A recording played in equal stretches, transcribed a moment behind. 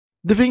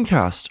The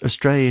Vincast,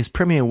 Australia's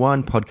premier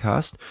wine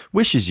podcast,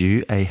 wishes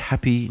you a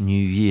happy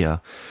new year.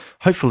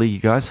 Hopefully you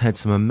guys had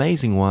some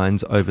amazing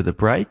wines over the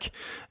break,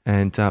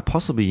 and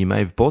possibly you may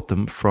have bought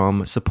them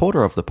from a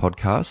supporter of the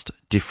podcast,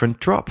 Different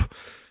Drop.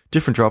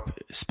 Different Drop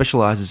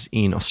specialises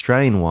in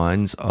Australian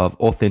wines of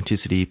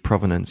authenticity,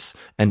 provenance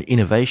and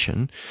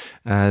innovation.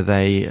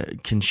 They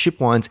can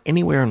ship wines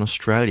anywhere in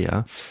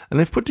Australia, and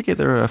they've put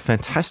together a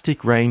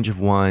fantastic range of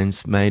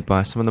wines made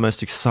by some of the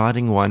most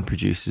exciting wine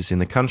producers in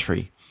the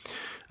country.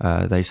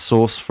 They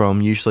source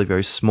from usually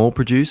very small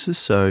producers,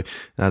 so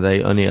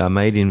they only are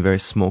made in very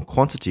small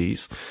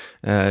quantities.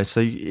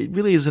 So it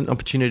really is an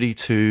opportunity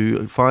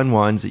to find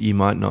wines that you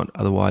might not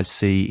otherwise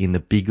see in the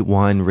big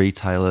wine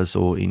retailers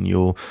or in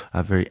your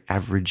very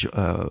average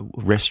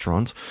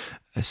restaurant.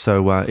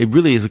 So it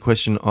really is a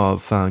question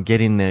of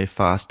get in there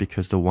fast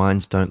because the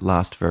wines don't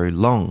last very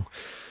long.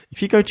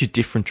 If you go to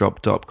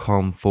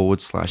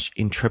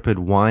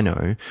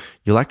differentdrop.com/intrepidwino,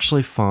 you'll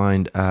actually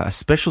find a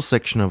special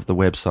section of the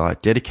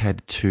website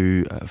dedicated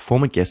to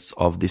former guests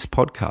of this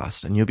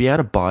podcast, and you'll be able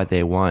to buy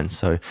their wine.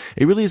 So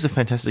it really is a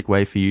fantastic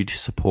way for you to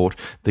support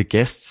the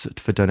guests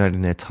for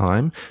donating their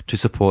time, to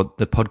support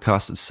the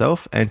podcast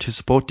itself, and to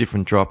support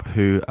Different Drop,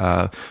 who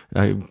are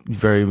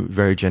very,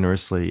 very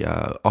generously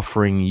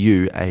offering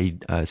you a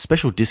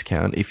special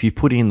discount. If you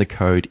put in the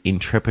code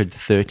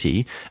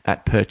INTREPID30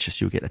 at purchase,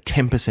 you'll get a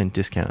 10%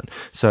 discount.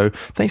 So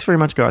thanks very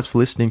much, guys, for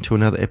listening to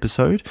another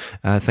episode.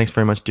 Thanks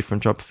very much,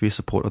 Different Drop, for your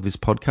support of this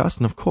podcast,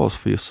 and of course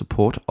for your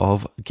support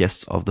of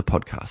guests of the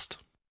podcast.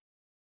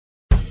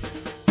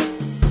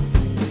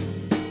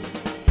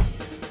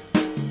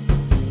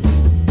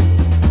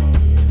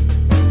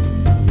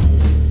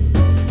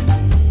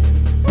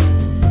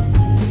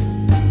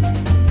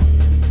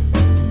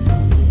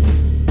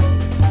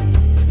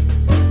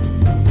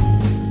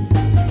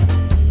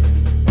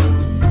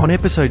 On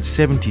episode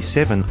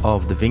 77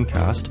 of the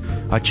Vincast,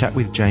 I chat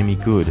with Jamie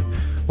Goode,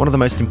 one of the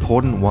most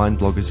important wine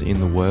bloggers in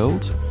the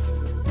world,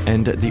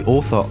 and the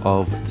author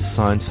of The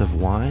Science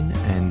of Wine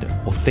and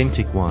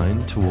Authentic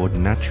Wine Toward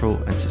Natural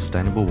and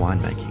Sustainable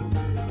Winemaking.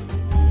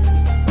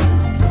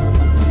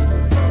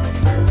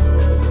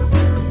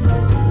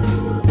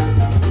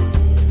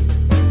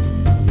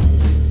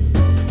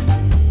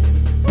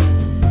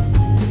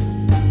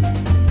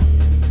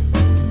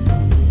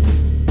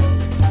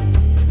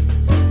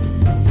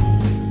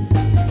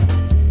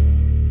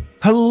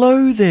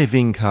 Hello there,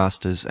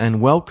 Vincasters,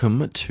 and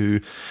welcome to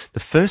the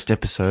first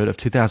episode of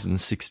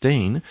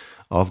 2016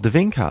 of the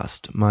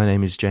Vincast. My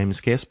name is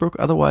James Garsbrook,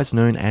 otherwise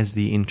known as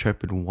the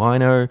Intrepid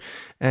Wino,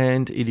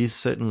 and it is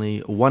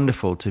certainly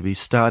wonderful to be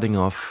starting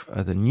off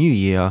the new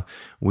year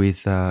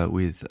with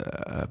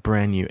a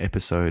brand new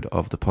episode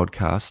of the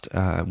podcast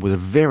with a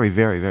very,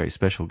 very, very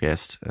special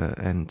guest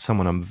and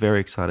someone I'm very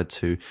excited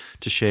to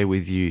share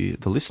with you,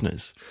 the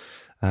listeners.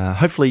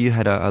 Hopefully you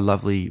had a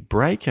lovely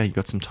break, you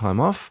got some time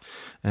off,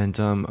 and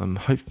I'm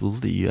hopeful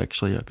that you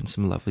actually opened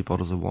some lovely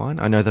bottles of wine.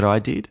 I know that I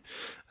did.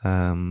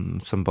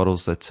 Some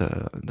bottles that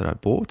I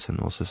bought, and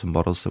also some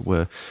bottles that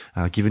were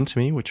given to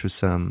me, which was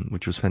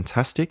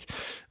fantastic.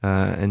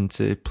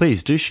 And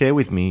please do share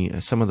with me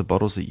some of the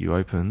bottles that you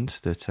opened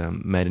that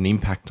made an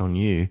impact on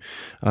you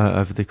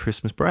over the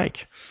Christmas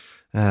break.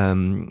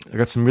 I've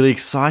got some really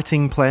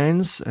exciting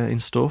plans in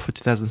store for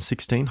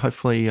 2016.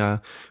 Hopefully,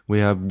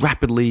 we are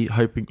rapidly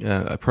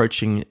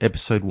approaching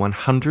episode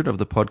 100 of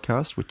the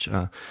podcast, which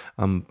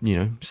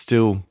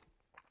still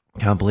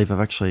can't believe I've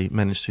actually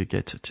managed to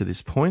get to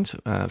this point.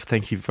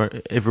 Thank you for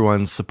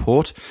everyone's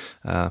support,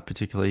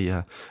 particularly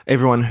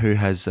everyone who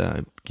has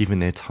given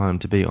their time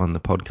to be on the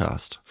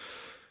podcast.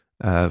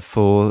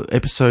 For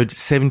episode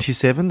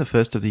 77, the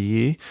first of the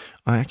year,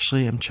 I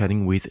actually am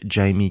chatting with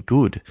Jamie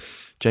Goode.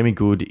 Jamie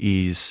Goode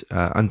is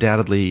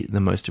undoubtedly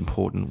the most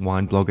important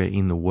wine blogger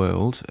in the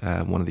world,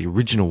 one of the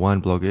original wine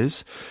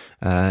bloggers.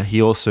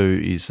 He also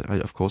is,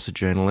 of course, a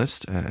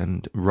journalist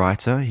and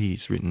writer.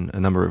 He's written a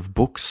number of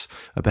books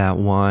about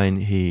wine.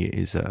 He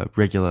is a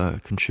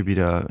regular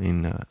contributor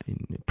in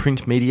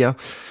print media,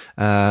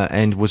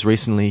 and was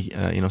recently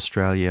in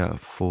Australia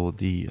for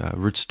the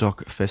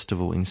Rootstock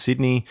Festival in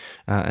Sydney,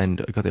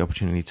 and got the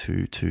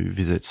opportunity to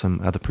visit some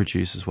other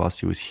producers whilst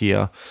he was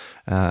here.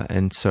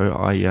 And so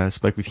I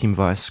spoke with him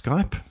via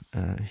Skype.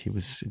 He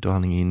was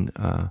dialing in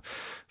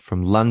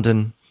from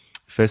London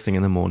first thing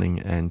in the morning,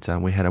 and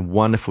we had a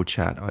wonderful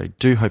chat. I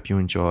do hope you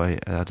enjoy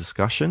our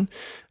discussion.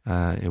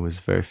 It was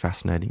very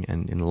fascinating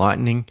and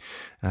enlightening.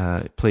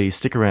 Please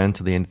stick around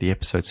to the end of the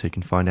episode so you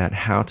can find out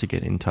how to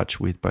get in touch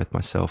with both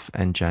myself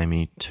and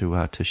Jamie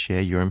to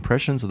share your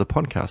impressions of the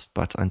podcast.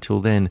 But until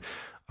then,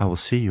 I will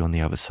see you on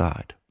the other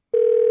side.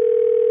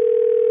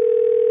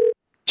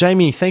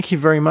 Jamie, thank you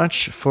very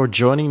much for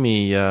joining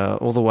me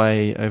all the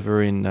way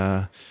over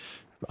in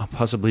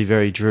possibly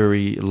very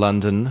dreary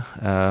London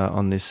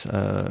on this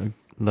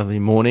lovely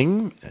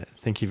morning.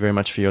 Thank you very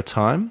much for your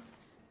time.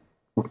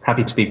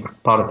 Happy to be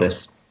part of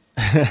this.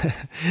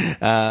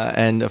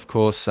 And of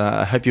course,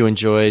 I hope you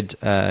enjoyed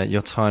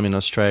your time in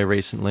Australia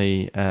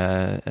recently,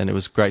 and it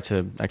was great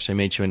to actually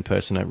meet you in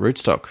person at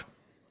Rootstock.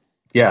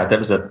 Yeah, that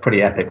was a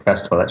pretty epic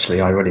festival,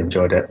 actually. I really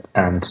enjoyed it.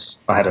 And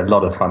I had a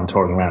lot of fun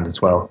touring around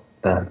as well.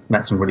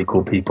 Met some really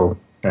cool people.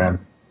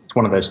 It's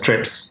one of those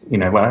trips,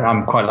 where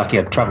I'm quite lucky.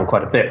 I've traveled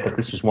quite a bit, but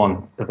this was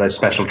one of those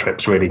special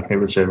trips, really. It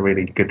was a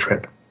really good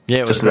trip. Yeah,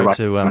 it was Just at the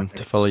great right time.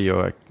 to follow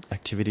your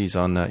activities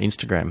on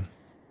Instagram.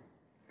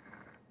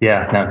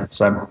 Yeah, no,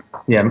 it's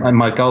and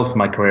my goal for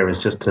my career is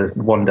just to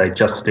one day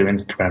just to do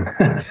Instagram.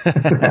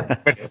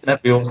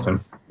 That'd be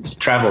awesome. Just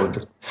travel and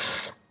just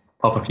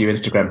pop a few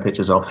Instagram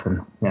pictures off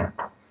and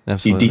a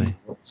few deep Absolutely.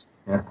 thoughts.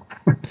 Yeah.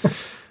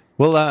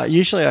 Well,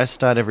 usually I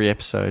start every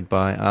episode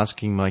by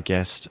asking my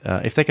guest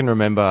if they can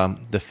remember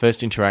the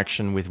first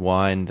interaction with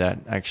wine that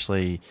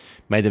actually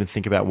made them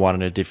think about wine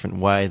in a different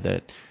way,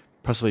 that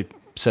possibly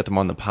set them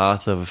on the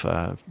path of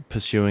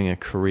pursuing a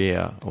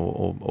career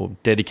or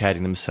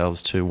dedicating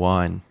themselves to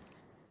wine.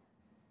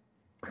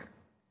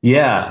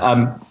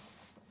 Yeah,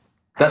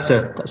 that's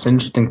an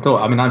interesting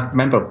thought. I mean, I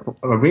remember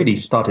I really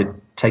started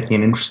taking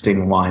an interest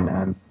in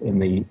wine in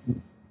the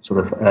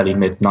sort of early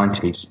mid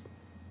 90s,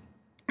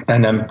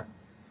 and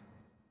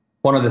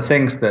one of the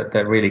things that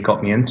really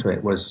got me into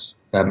it was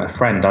a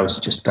friend. I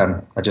just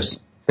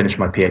finished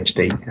my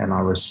PhD, and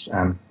I was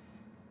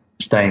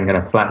staying in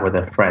a flat with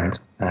a friend,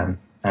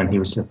 and he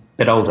was a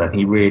bit older.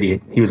 He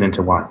was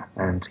into wine,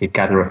 and he'd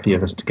gather a few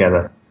of us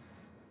together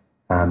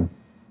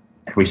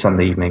every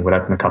Sunday evening. We'd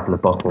open a couple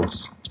of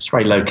bottles, just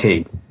very low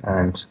key,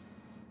 and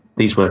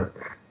these were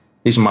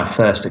my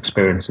first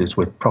experiences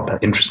with proper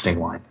interesting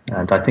wine.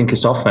 And I think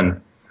it's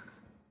often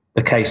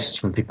the case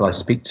from people I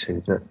speak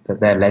to that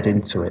they're led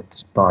into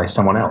it by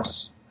someone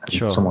else. And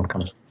Sure. someone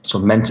kind of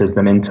sort of mentors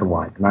them into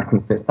wine. And I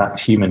think it's that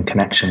human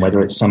connection,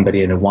 whether it's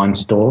somebody in a wine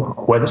store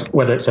or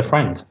whether it's a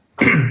friend.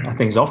 I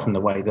think it's often the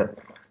way that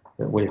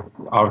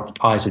our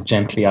eyes are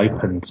gently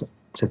opened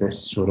to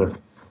this sort of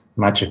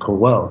magical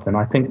world. And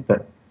I think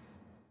that,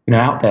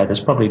 out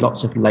there's probably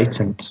lots of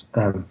latent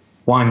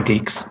wine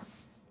geeks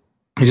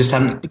who just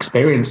haven't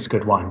experienced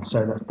good wine.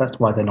 So that's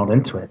why they're not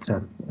into it.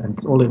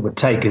 And all it would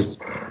take is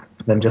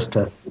for them just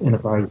to, in a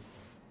very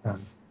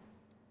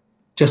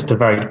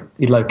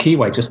low key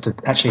way, just to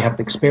actually have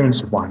the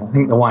experience of wine. I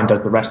think the wine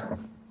does the rest of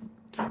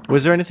it.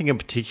 Was there anything in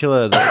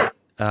particular that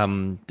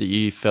that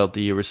you felt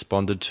that you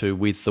responded to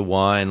with the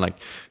wine? Like,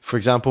 for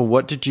example,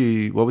 what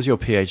was your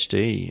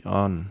PhD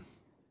on?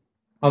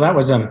 Oh, that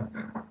was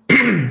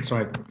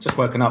sorry, just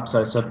woken up,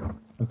 so it's a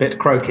bit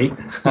croaky.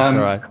 That's all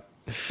right.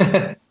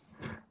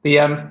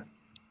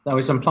 That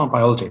was some plant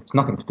biology. It's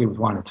nothing to do with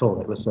wine at all.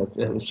 It was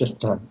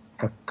just a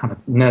kind of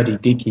nerdy,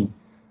 geeky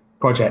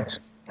project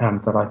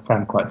that I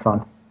found quite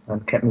fun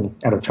and kept me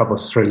out of trouble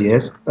for 3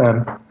 years.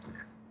 There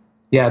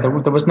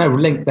was no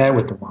link there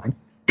with the wine.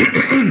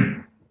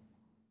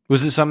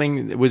 Was it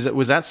something?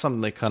 Was that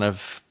something that kind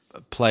of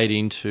played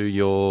into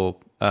your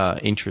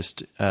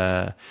interest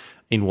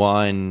in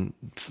wine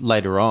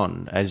later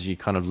on, as you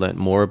kind of learnt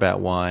more about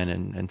wine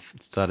and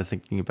started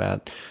thinking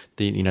about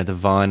the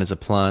vine as a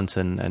plant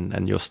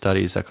and your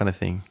studies, that kind of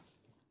thing?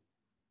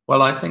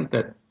 Well, I think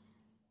that,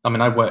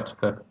 I worked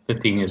for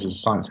 15 years as a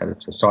science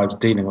editor, so I was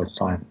dealing with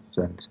science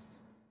and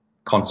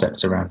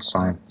concepts around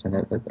science and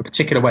a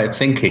particular way of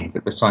thinking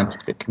that the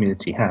scientific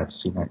community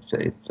has.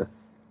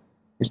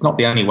 It's not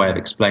the only way of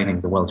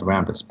explaining the world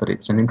around us, but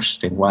it's an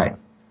interesting way.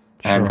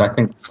 Sure. And I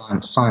think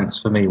science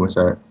for me was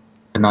a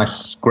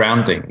nice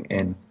grounding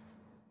in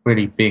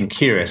really being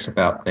curious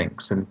about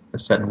things and a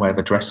certain way of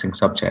addressing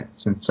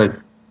subjects. And so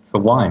for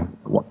wine,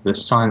 the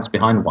science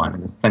behind wine,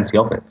 and there's plenty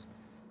of it,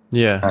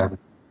 Yeah.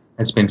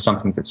 has been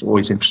something that's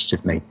always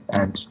interested me,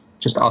 and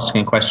just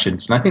asking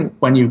questions. And I think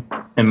when you're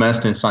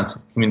immersed in a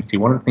scientific community,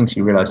 one of the things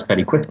you realize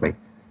fairly quickly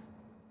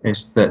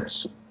is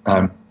that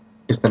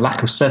is the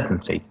lack of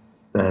certainty.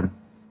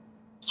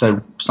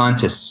 So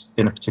scientists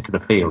in a particular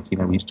field,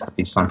 we used to have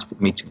these scientific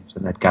meetings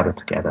and they'd gather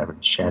together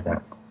and share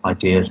their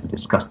ideas and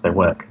discuss their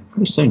work. And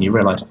pretty soon you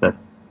realize that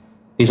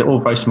these are all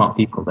very smart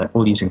people. They're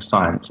all using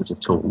science as a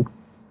tool,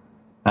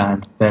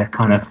 and they're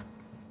kind of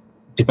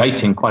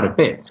debating quite a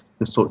bit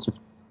the sorts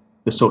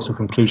of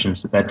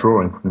conclusions that they're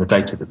drawing from the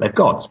data that they've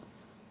got.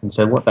 And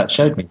so what that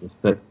showed me was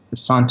that the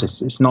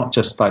scientists, it's not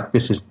just like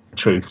this is the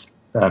truth.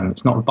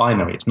 It's not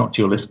binary. It's not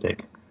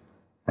dualistic.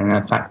 And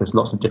in fact, there's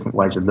lots of different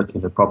ways of looking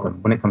at the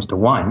problem. When it comes to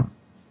wine,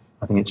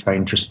 I think it's very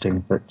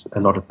interesting that a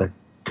lot of the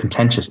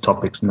contentious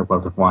topics in the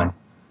world of wine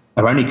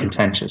are only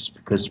contentious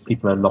because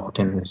people are locked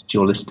in this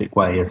dualistic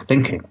way of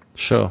thinking.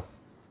 Sure.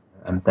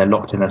 And they're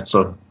locked in a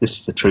sort of, this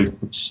is the truth,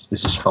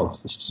 this is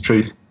false, this is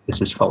truth,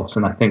 this is false.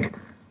 And I think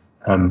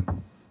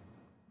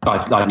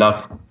I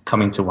love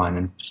coming to wine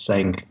and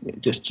saying,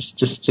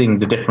 just seeing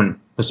the different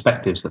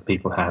perspectives that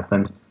people have,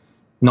 and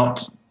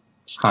not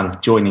kind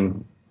of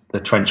joining the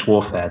trench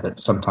warfare that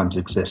sometimes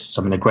exists.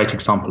 I mean, a great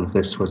example of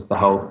this was the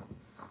whole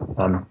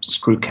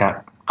screw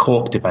cap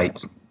cork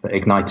debate that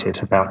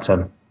ignited about,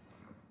 about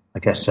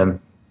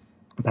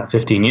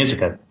 15 years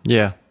ago.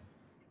 Yeah.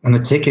 And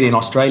particularly in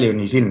Australia and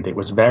New Zealand, it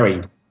was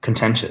very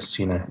contentious.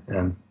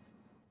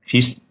 If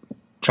you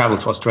traveled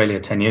to Australia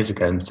 10 years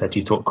ago and said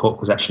you thought cork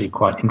was actually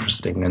quite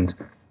interesting and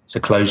it's a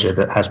closure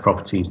that has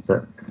properties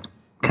that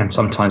can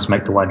sometimes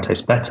make the wine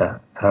taste better,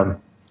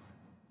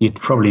 you'd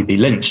probably be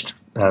lynched.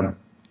 But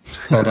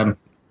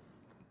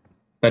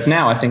but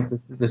now I think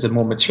there's a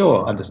more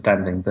mature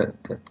understanding that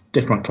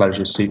different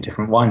closures suit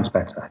different wines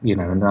better.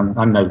 And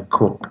I'm no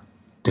cork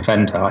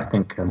defender. I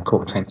think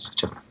cork taint's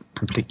such a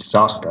complete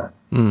disaster.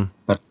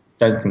 But I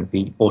don't think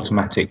the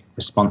automatic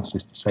response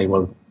is to say,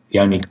 well, the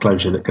only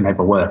closure that can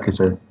ever work is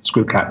a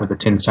screw cap with a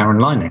tin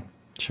Saran lining.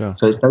 Sure.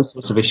 So it's those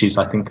sorts of issues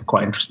I think are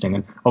quite interesting.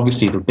 And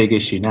obviously the big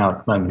issue now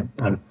at the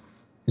moment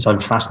is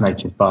I'm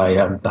fascinated by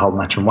the whole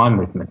natural wine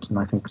movement. And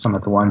I think some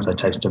of the wines I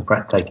taste are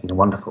breathtaking and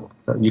wonderful.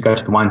 But you go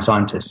to the wine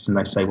scientists and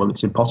they say, well,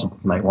 it's impossible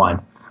to make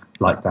wine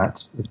like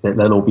that.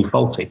 They'll all be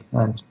faulty.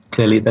 And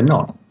clearly they're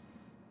not.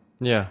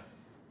 Yeah.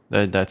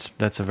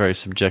 That's a very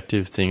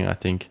subjective thing, I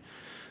think.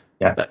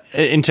 Yeah.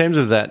 In terms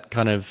of that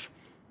kind of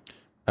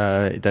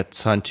that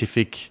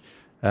scientific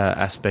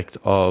aspect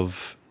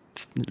of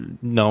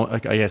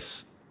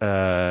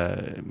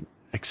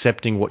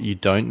accepting what you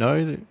don't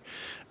know,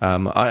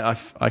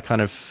 I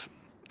kind of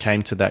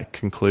came to that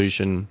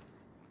conclusion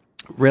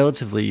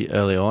relatively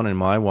early on in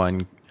my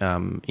wine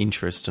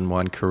interest and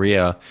wine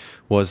career,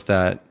 was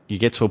that you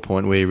get to a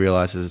point where you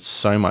realize there's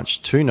so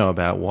much to know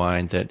about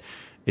wine that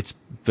it's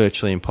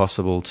virtually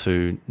impossible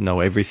to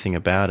know everything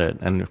about it.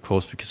 And of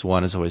course, because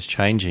wine is always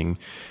changing,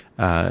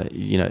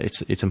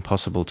 it's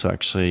impossible to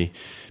actually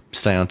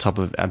stay on top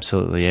of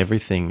absolutely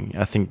everything.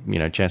 I think,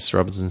 Jancis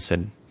Robinson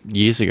said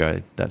years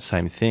ago that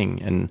same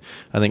thing. And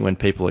I think when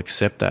people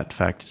accept that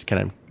fact, it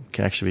can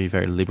actually be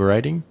very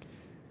liberating.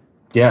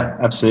 Yeah,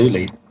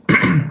 absolutely.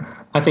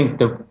 I think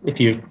that if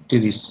you do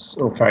these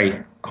sort of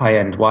very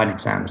high-end wine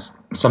exams,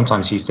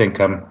 sometimes you think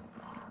that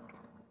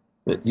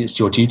it's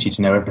your duty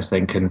to know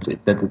everything and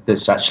that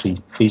it's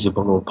actually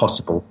feasible or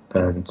possible,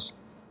 and it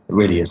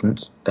really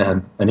isn't.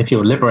 And if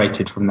you're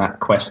liberated from that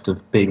quest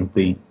of being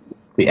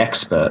the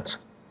expert,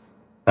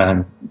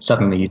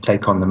 suddenly you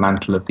take on the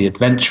mantle of the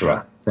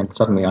adventurer, then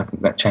suddenly I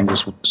think that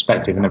changes your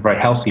perspective in a very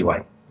healthy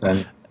way.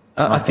 And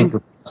I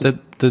think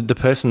the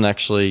person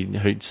actually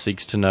who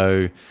seeks to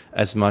know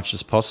as much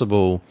as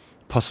possible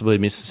possibly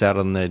misses out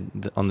on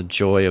the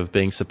joy of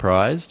being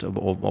surprised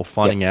or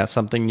finding out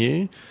something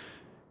new.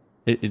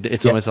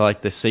 It's almost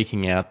like they're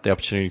seeking out the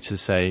opportunity to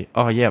say,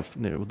 "Oh yeah,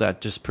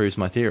 that just proves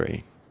my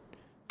theory."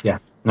 Yeah,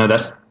 no,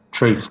 that's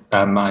true.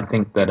 I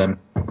think that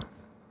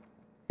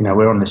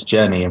we're on this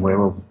journey and we're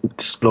all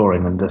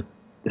exploring, and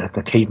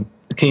the key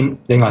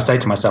thing I say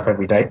to myself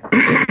every day,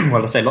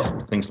 well, I say lots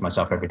of things to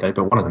myself every day,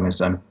 but one of them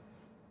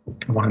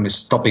is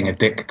stop being a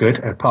dick. Good.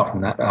 Apart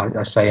from that,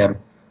 I say,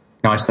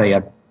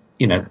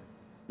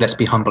 let's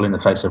be humble in the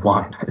face of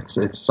wine.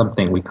 It's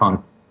something we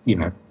can't,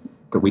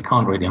 that we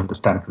can't really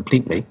understand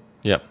completely.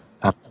 Yep.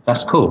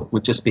 That's cool.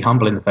 We'll just be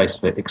humble in the face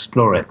of it,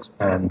 explore it,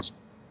 and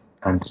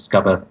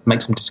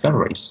make some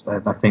discoveries.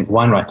 And I think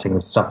wine writing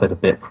has suffered a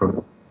bit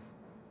from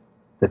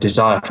the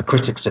desire for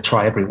critics to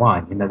try every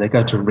wine. They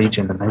go to a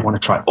region and they want to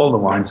try all the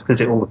wines,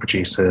 visit all the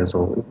producers,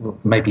 or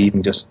maybe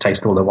even just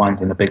taste all the wines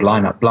in a big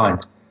lineup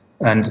blind.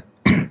 And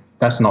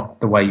that's not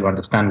the way you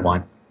understand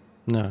wine.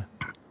 No.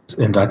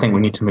 And I think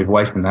we need to move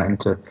away from that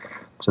into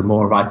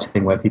more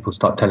writing where people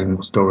start telling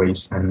more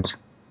stories and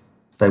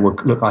say, well,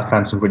 look, I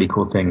found some really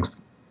cool things.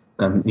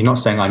 You're not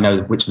saying I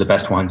know which are the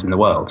best wines in the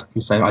world.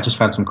 You're saying I just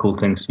found some cool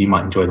things, so you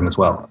might enjoy them as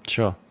well.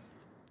 Sure.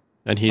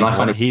 And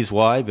here's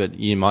why, but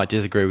you might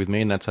disagree with me,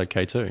 and that's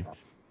okay too.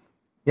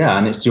 Yeah,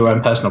 and it's your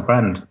own personal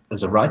brand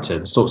as a writer.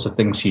 The sorts of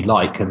things you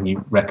like and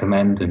you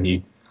recommend and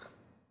you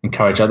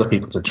encourage other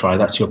people to try,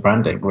 that's your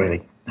branding,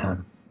 really.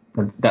 And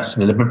that's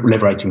a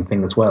liberating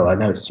thing as well. I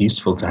know it's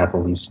useful to have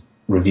all these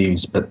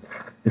reviews, but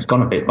it's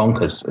gone a bit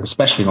bonkers,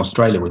 especially in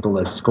Australia with all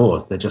those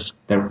scores.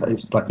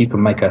 It's like you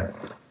can make a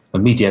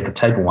mediocre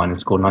table wine and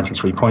score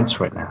 93 points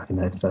for it now.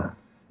 It's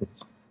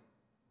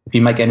if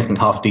you make anything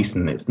half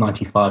decent, it's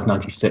 95,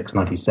 96,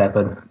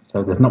 97.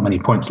 So there's not many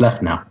points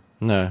left now.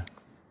 No.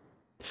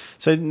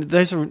 So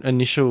those are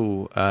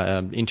initial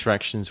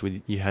interactions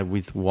you had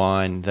with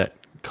wine that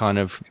kind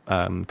of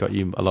got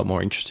you a lot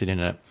more interested in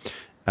it.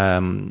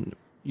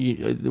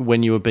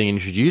 When you were being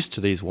introduced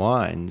to these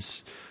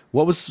wines,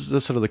 what was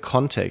the sort of the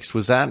context?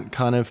 Was that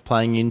kind of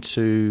playing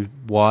into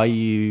why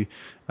you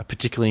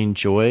particularly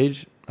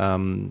enjoyed,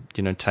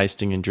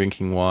 tasting and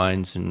drinking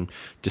wines and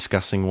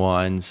discussing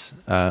wines,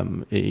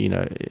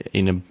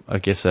 in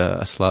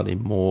a slightly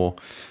more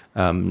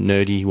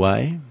nerdy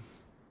way?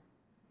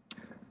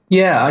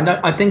 Yeah,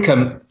 I think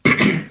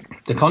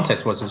the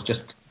context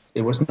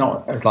it was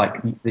not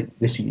like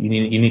this. You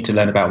need to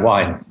learn about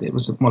wine. It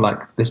was more like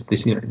this.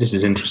 This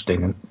is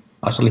interesting, and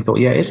I suddenly thought,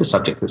 yeah, it's a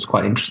subject that's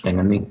quite interesting.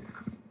 And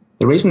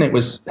the reason it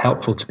was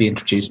helpful to be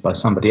introduced by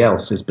somebody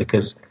else is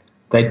because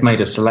they'd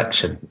made a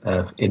selection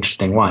of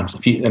interesting wines.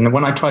 And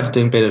when I tried to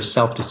do a bit of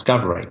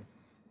self-discovery,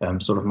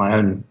 sort of my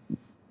own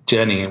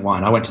journey in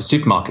wine, I went to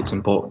supermarkets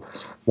and bought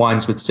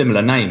wines with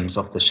similar names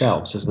off the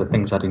shelves as the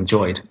things I'd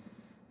enjoyed,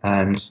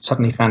 and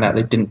suddenly found out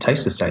they didn't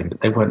taste the same, but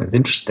they weren't as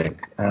interesting.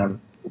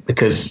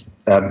 Because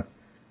the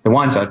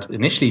wines I'd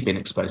initially been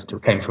exposed to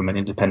came from an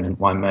independent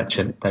wine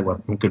merchant. They were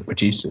from good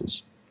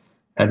producers.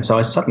 And so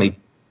I suddenly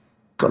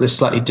got this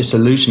slightly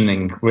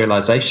disillusioning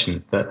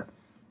realization that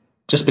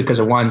just because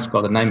a wine's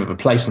got the name of a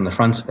place on the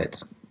front of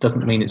it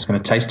doesn't mean it's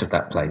going to taste of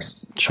that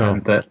place. Sure.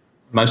 And that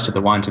most of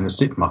the wines in the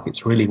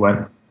supermarkets really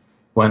weren't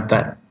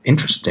that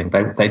interesting.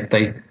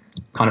 They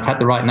kind of had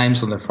the right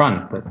names on the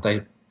front, but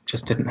they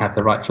just didn't have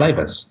the right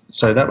flavors.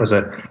 So that was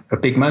a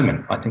big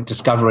moment, I think,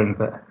 discovering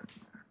that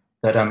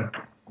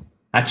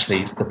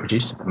actually it's the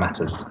producer that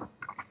matters.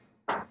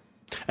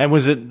 And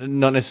was it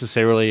not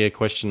necessarily a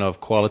question of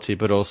quality,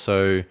 but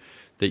also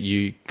that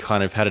you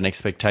kind of had an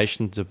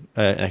expectation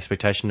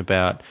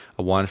about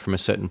a wine from a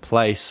certain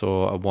place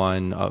or a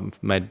wine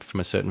made from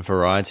a certain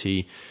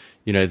variety?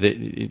 You know, that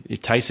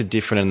it tasted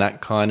different, and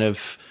that kind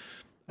of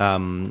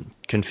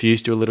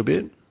confused you a little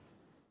bit.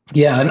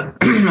 Yeah,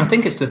 and I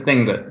think it's the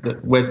thing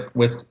that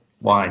with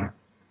wine,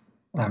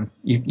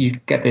 you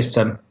get this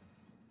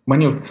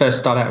when you first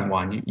start out in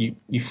wine,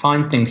 you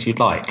find things you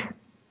like,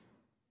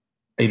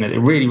 you know,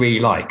 you really, really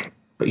like,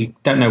 but you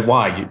don't know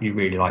why you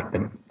really like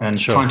them. And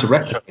Sure. trying to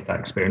replicate that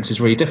experience is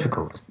really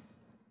difficult.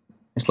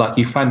 It's like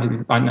you find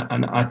it,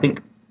 and I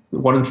think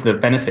one of the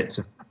benefits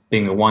of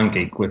being a wine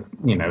geek with,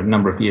 you know, a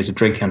number of years of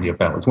drinking under your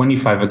belt is when you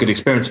have a good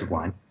experience with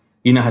wine,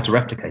 you know how to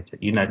replicate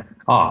it. You know,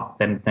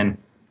 then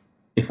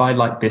if I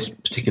like this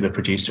particular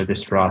producer,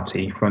 this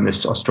variety from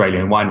this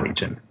Australian wine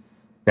region,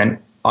 then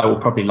I will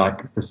probably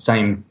like the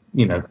same,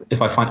 you know,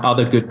 if I find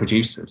other good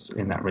producers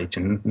in that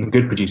region, and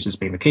good producers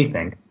being the key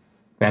thing,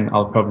 then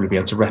I'll probably be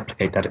able to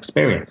replicate that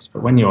experience.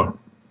 But when you're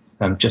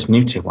just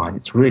new to wine,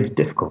 it's really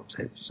difficult.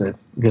 It's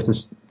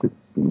because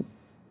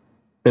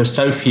there's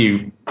so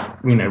few,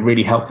 you know,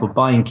 really helpful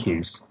buying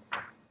cues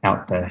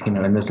out there, you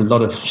know, and there's a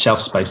lot of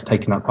shelf space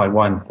taken up by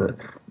wines that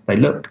they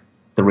look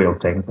the real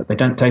thing, but they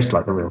don't taste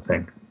like the real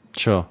thing.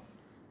 Sure.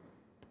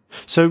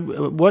 So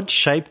what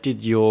shape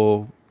did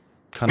your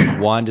kind of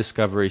wine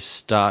discovery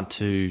start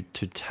to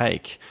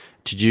take?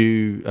 Did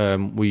you,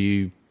 were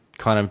you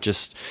kind of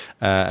just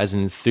as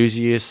an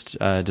enthusiast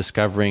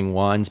discovering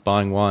wines,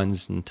 buying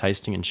wines and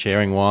tasting and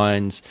sharing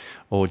wines,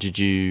 or did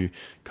you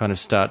kind of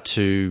start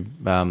to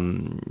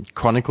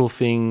chronicle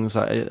things?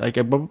 Like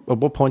at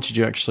what point did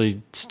you actually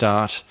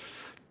start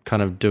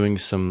kind of doing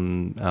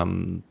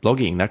some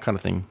blogging, that kind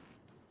of thing?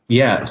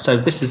 Yeah, so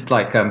this is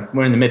like,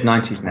 we're in the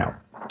mid-90s now,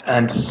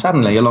 and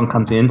suddenly along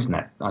comes the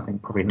internet. I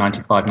think probably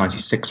 95,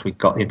 96, we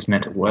got the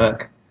internet at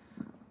work.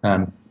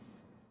 And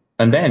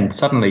then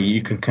suddenly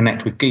you can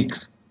connect with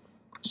geeks.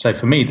 So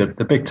for me,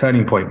 the big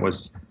turning point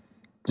was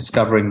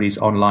discovering these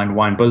online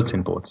wine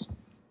bulletin boards.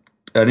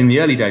 And in the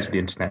early days of the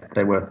internet,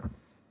 they were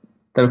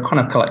kind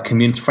of like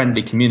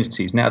friendly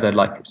communities. Now they're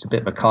like, it's a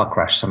bit of a car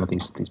crash, some of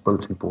these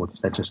bulletin boards.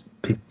 They're just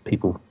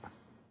people,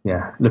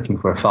 looking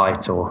for a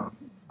fight or,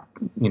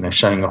 you know,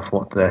 showing off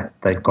what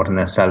they've got in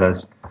their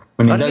cellars.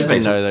 I didn't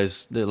even know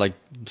those like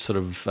sort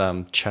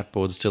of chat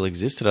boards still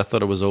existed. I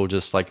thought it was all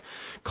just like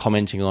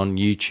commenting on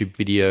YouTube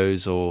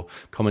videos or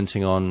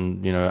commenting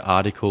on, you know,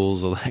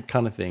 articles or that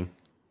kind of thing.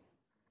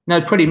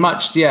 No, pretty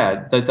much,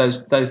 yeah.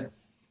 Those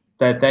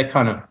they're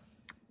kind of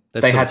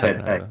they had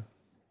their day.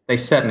 They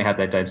certainly had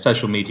their day.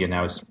 Social media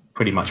now has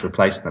pretty much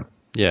replaced them.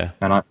 Yeah,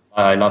 and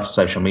I love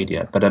social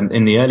media, but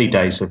in the early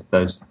days of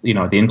those, you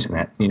know, the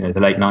internet, you know, the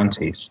late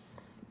 90s.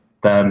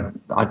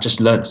 I just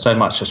learned so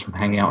much just from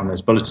hanging out on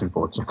those bulletin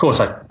boards. Of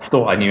course, I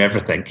thought I knew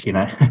everything, you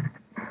know,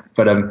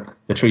 but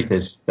the truth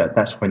is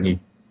that's when you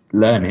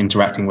learn,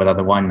 interacting with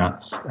other wine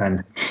nuts.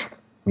 And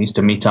we used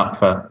to meet up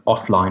for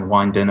offline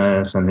wine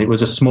dinners, and it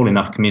was a small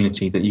enough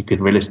community that you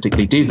could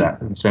realistically do that.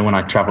 And so when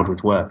I traveled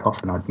with work,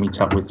 often I'd meet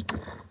up with,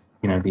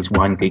 you know, these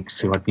wine geeks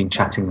who I'd been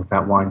chatting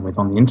about wine with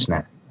on the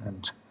internet,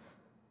 and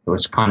it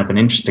was kind of an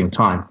interesting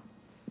time.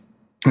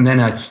 And then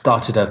I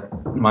started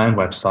my own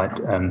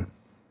website.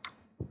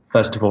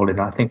 First of all, in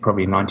I think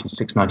probably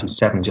 96,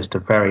 97, just a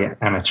very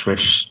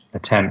amateurish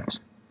attempt.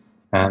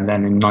 And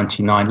then in late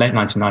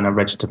 99, I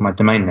registered my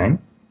domain name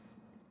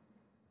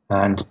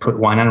and put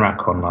Wine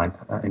Anorak online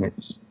in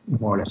its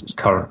more or less its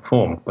current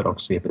form, but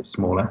obviously a bit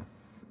smaller.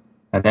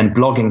 And then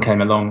blogging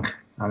came along,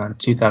 and in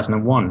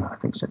 2001, I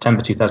think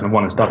September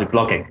 2001, I started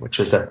blogging, which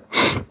was a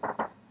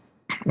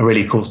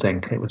really cool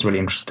thing. It was really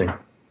interesting.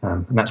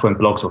 And that's when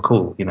blogs were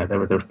cool. You know, they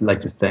were the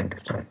latest thing.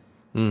 So.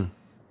 Mm.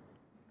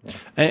 Yeah.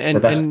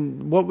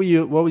 And what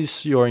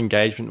was your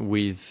engagement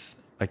with,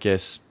 I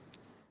guess,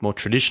 more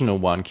traditional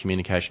wine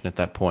communication at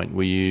that point?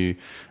 Were you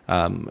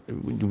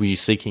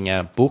seeking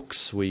out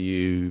books? Were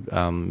you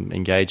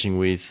engaging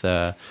with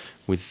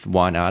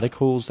wine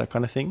articles, that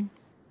kind of thing?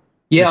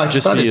 Yeah,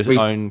 just for your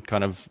own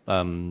kind of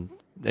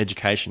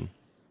education.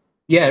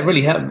 Yeah, it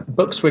really helped.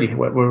 Books were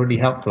really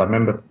helpful. I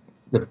remember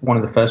one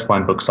of the first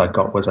wine books I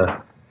got was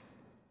a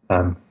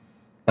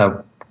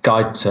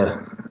guide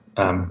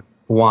to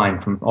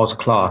wine from Oz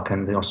Clarke,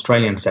 and the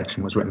Australian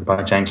section was written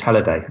by James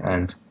Halliday.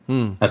 And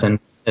as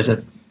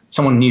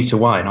someone new to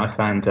wine, I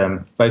found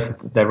both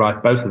of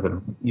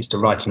them used to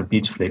write in a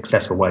beautifully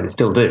accessible way. They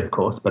still do, of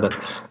course, but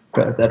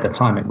at the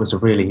time it was a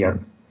really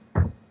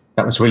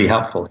that was really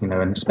helpful, you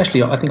know. And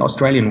especially I think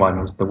Australian wine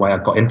was the way I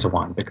got into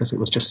wine, because it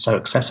was just so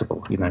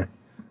accessible, you know.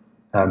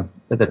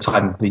 At the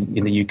time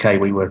in the UK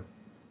we were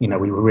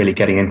we were really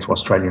getting into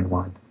Australian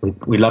wine.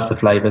 We loved the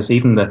flavors,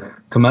 even the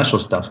commercial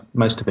stuff.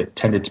 Most of it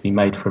tended to be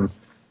made from,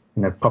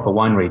 proper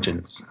wine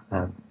regions.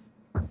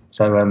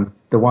 So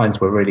the wines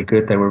were really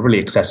good. They were really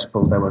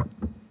accessible. They were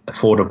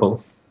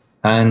affordable,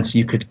 and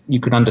you could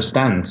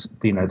understand,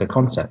 the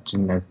concept.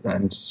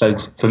 And so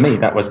for me,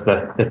 that was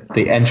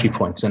the entry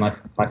point. And I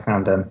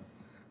found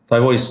so I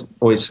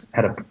always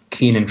had a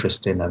keen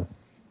interest in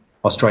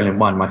Australian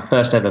wine. My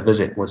first ever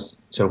visit was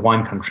to a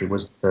wine country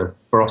was the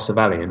Barossa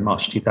Valley in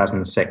March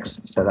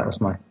 2006. So that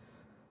was my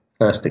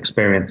first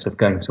experience of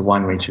going to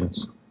wine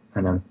regions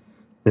and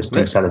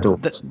visiting cellar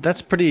doors.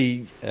 That's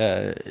pretty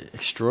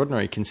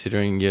extraordinary,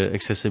 considering your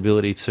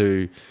accessibility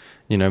to,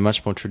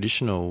 much more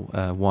traditional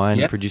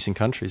wine producing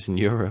countries in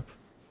Europe.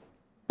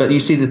 But you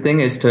see, the thing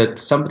is, to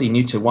somebody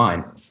new to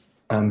wine,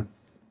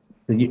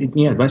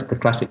 most of the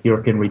classic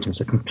European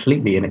regions are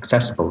completely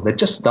inaccessible. They're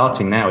just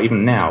starting now.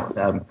 Even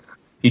now,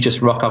 you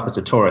just rock up as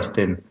a tourist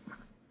in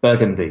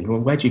Burgundy. Well,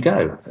 where do you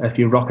go? If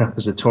you rock up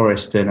as a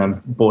tourist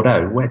in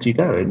Bordeaux, where do you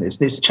go? And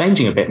it's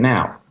changing a bit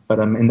now. But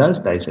in those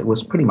days, it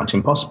was pretty much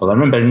impossible. I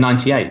remember in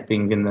 '98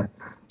 being in the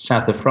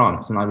south of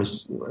France, and I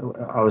was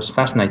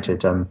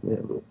fascinated. I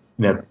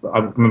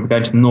remember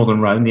going to northern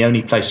Rhone. The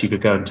only place you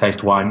could go and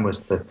taste wine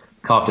was the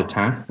Cave de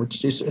Tin,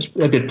 which is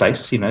a good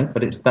place,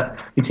 but it's that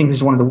you think this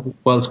is one of the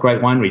world's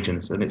great wine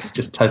regions, and it's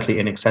just totally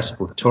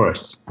inaccessible to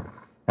tourists.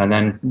 And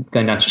then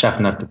going down to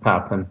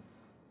Châteauneuf-du-Pape and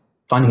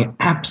finding it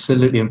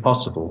absolutely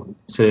impossible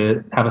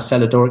to have a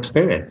cellar door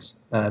experience.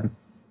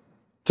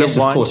 Yes,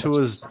 of course.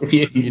 Tours, if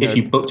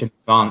you booked in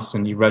advance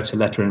and you wrote a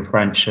letter in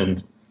French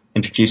and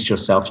introduced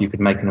yourself, you could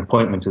make an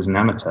appointment as an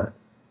amateur.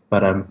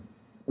 But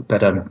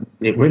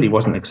it really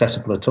wasn't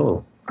accessible at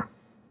all.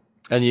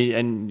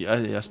 And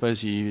I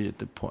suppose you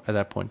at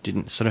that point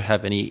didn't sort of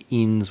have any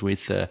ins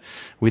with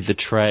the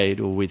trade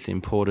or with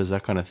importers,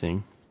 that kind of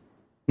thing.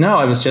 No,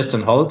 I was just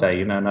on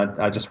holiday, and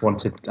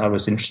I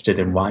was interested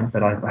in wine,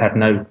 but I had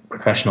no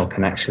professional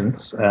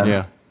connections.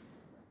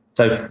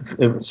 So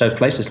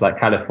places like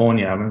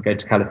California, I remember going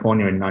to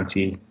California in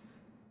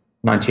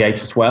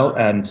 1998 as well,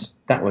 and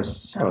that was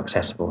so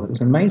accessible. It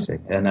was amazing.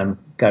 And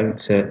going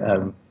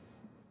to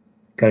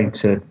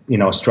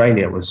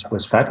Australia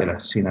was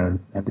fabulous, and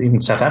even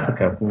South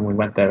Africa when we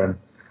went there and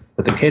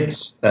with the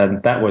kids,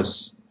 and that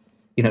was,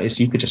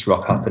 you could just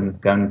rock up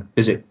and go and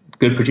visit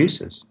good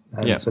producers.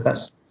 So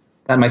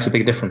that makes a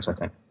big difference, I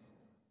think.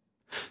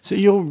 So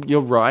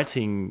you're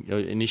writing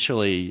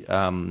initially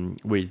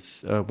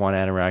with Wine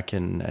Anorak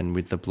and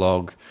with the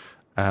blog.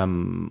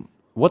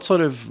 What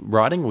sort of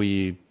writing were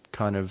you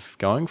kind of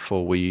going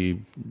for? Were you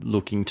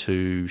looking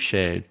to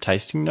share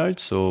tasting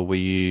notes, or were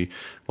you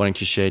wanting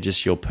to share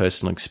just your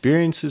personal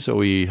experiences, or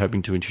were you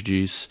hoping to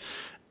introduce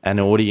an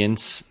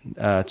audience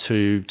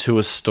to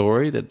a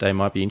story that they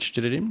might be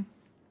interested in?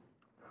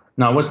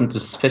 No, I wasn't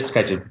as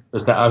sophisticated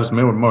as that. I was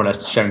more or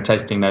less sharing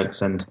tasting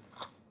notes and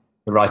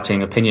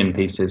writing opinion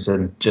pieces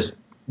and just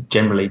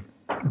generally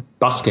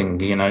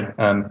busking.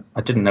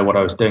 I didn't know what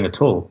I was doing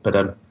at all, but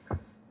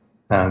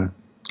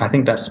I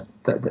think that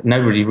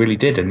nobody really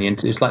did. In the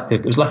end,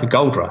 it was like a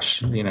gold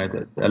rush,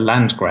 a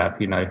land grab.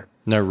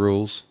 No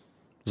rules.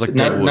 It was like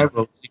no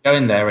rules. You go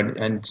in there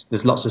and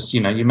there's lots of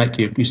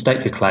you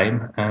state your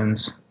claim and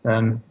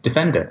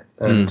defend it,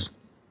 and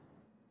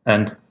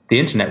the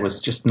internet was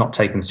just not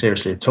taken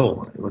seriously at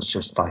all. It was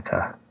just like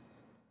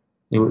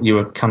you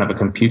were kind of a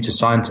computer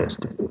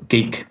scientist,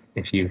 geek,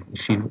 if you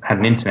had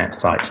an internet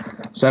site.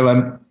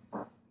 So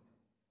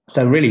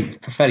really,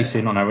 fairly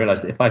soon on, I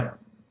realized that if I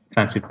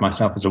fancied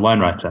myself as a wine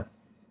writer,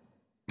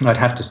 I'd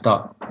have to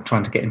start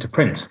trying to get into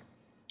print.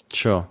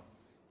 Sure.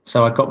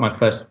 So I got my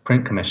first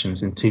print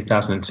commissions in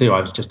 2002.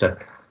 I was just I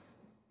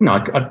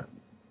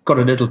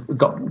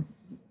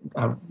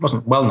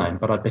wasn't well known,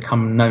 but I'd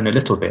become known a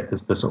little bit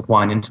as the sort of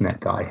wine internet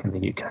guy in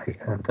the UK.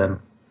 And there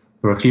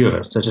were a few of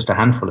us, so just a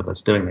handful of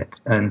us doing it.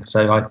 And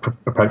so I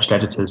approached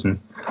editors and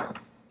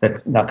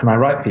said, "Now, can I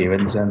write for you?"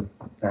 And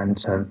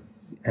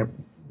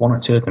one or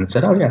two of them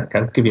said, "Oh yeah, okay,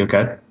 I'll give you a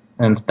go."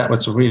 And that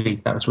was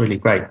really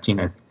great,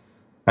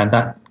 And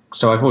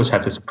so I've always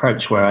had this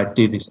approach where I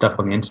do this stuff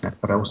on the internet,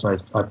 but I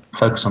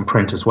focus on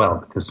print as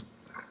well, because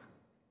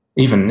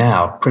even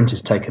now print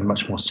is taken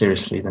much more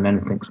seriously than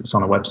anything that's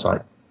on a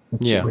website.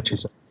 Yeah, which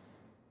is.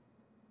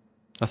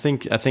 I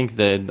think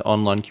that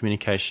online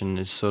communication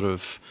is sort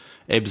of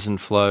ebbs and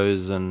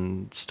flows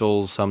and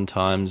stalls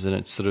sometimes, and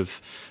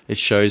it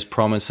shows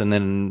promise and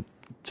then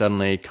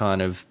suddenly it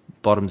kind of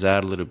bottoms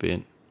out a little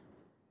bit.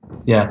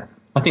 Yeah,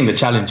 I think the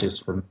challenge is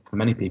for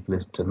many people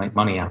is to make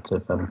money out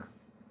of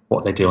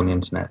what they do on the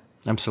internet.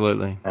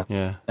 Absolutely,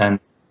 yeah. And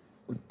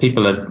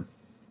people are,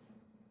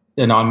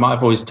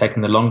 I've always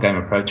taken the long game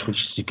approach,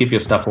 which is you give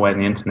your stuff away on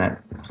the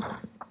internet,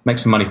 make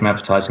some money from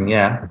advertising,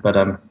 but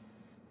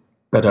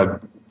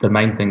the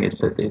main thing is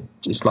that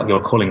it's like your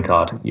calling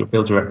card. You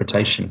build your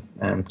reputation,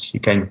 and you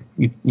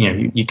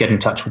get in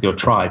touch with your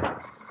tribe.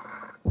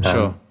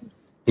 Sure.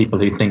 People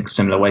who think a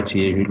similar way to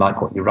you, who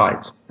like what you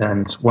write.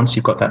 And once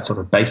you've got that sort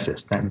of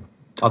basis, then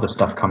other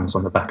stuff comes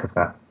on the back of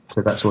that.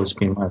 So that's always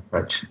been my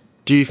approach.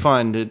 Do you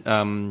find it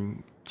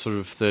sort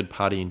of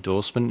third-party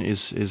endorsement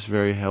is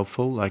very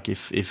helpful. Like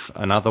if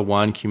another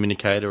wine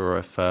communicator or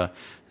if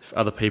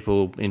other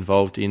people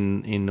involved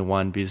in the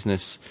wine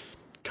business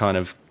kind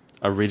of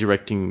are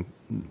redirecting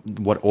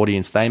what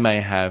audience they may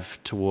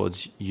have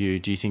towards you,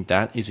 do you think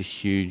that is a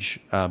huge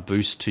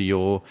boost to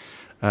your,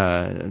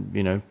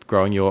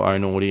 growing your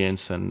own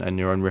audience and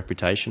your own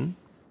reputation?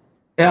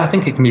 Yeah, I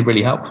think it can be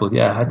really helpful.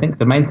 Yeah, I think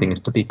the main thing is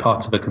to be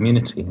part of a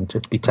community and to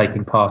be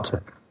taking part.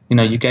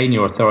 You gain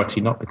your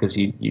authority not because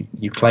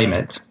you claim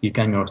it. You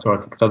gain your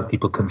authority because other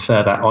people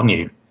confer that on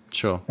you.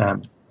 Sure.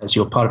 As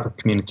you're part of a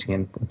community,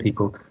 and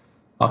people,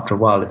 after a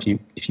while, if you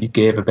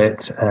give a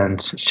bit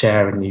and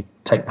share and you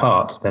take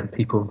part, then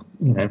people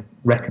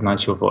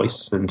recognize your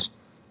voice and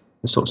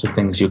the sorts of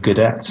things you're good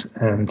at,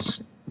 and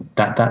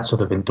that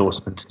sort of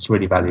endorsement is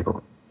really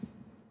valuable.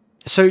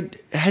 So,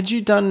 had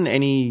you done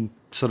any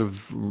sort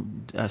of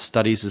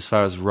studies as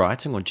far as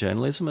writing or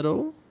journalism at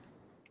all?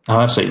 Oh,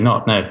 absolutely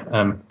not.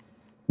 No.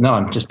 No,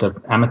 I'm just an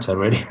amateur,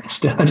 really.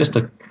 I'm just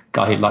a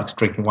guy who likes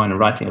drinking wine and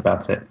writing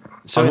about it.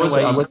 So,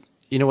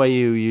 in a way,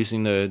 you were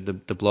using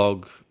the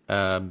blog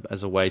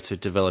as a way to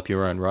develop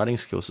your own writing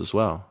skills as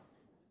well.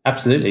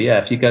 Absolutely,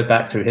 yeah. If you go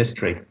back through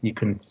history, you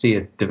can see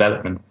a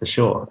development for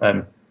sure.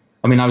 I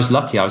was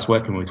lucky. I was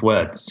working with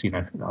words.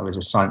 I was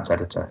a science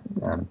editor.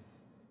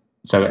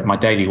 So my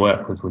daily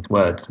work was with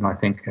words. And I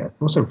think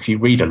also if you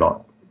read a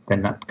lot,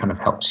 then that kind of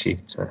helps you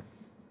to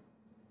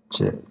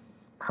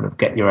kind of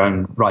get your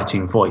own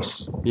writing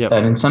voice. Yep.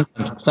 And in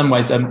some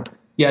ways,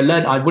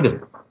 I would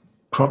have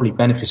probably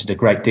benefited a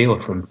great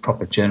deal from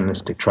proper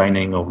journalistic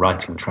training or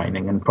writing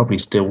training, and probably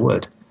still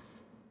would.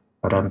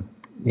 But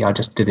I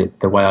just did it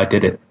the way I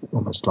did it,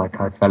 almost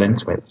like I fell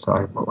into it. So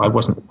I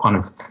wasn't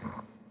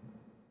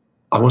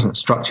I wasn't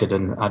structured,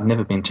 and I've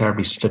never been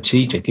terribly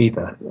strategic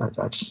either.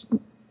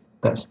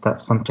 That's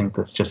something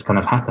that's just kind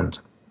of happened.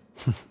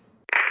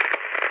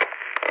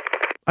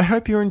 I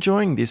hope you're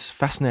enjoying this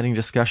fascinating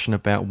discussion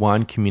about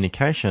wine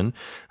communication,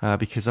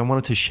 because I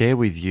wanted to share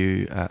with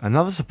you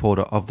another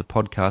supporter of the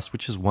podcast,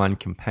 which is Wine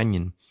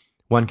Companion.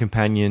 Wine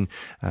Companion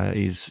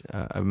is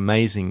an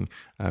amazing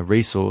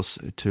resource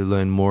to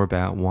learn more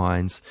about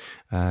wines.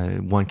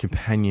 Wine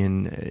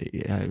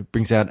Companion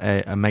brings out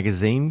a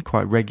magazine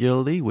quite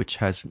regularly, which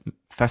has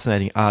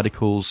fascinating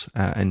articles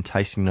and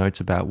tasting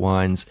notes about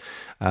wines.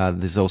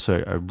 There's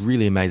also a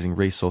really amazing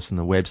resource on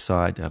the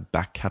website, a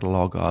back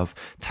catalogue of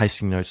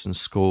tasting notes and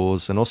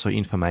scores, and also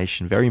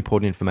information, very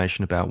important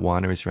information about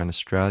wineries around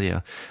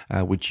Australia,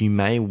 which you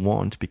may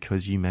want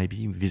because you may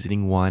be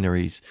visiting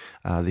wineries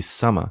this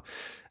summer.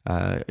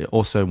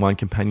 Also, Wine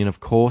Companion, of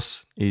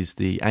course, is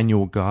the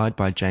annual guide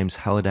by James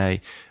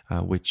Halliday,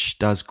 which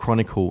does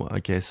chronicle,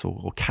 I guess,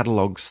 or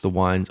catalogues the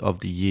wines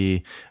of the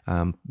year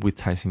with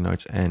tasting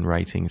notes and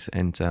ratings.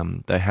 And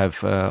they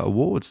have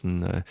awards,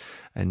 and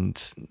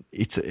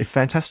it's a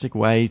fantastic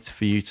way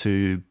for you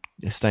to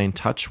stay in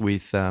touch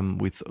with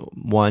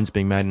wines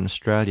being made in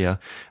Australia.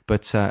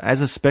 But as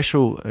a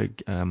special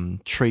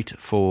treat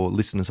for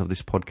listeners of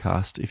this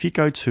podcast, if you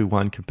go to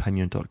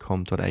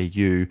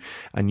winecompanion.com.au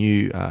and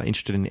you are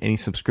interested in any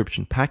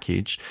subscription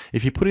package,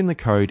 if you put in the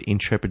code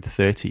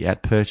Intrepid30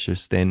 at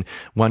purchase, then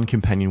Wine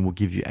Companion will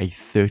give you a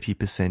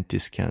 30%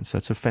 discount. So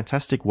it's a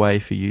fantastic way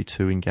for you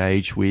to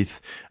engage with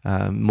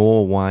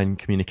more wine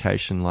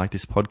communication like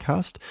this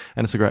podcast,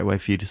 and it's a great way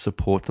for you to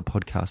support the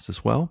podcast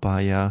as well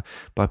by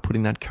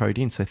putting that code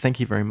in. So thank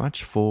you very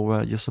much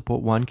for your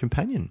support, Wine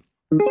Companion.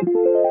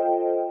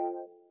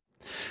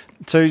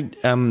 So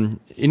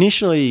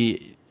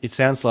initially, it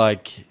sounds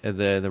like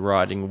the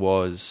writing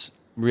was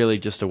really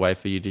just a way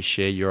for you to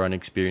share your own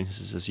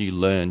experiences as you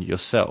learned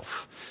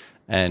yourself.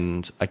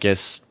 And I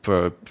guess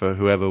for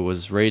whoever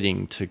was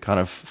reading to kind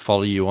of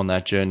follow you on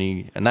that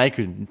journey, and they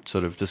could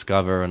sort of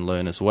discover and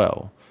learn as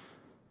well.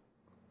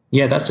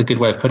 Yeah, that's a good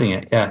way of putting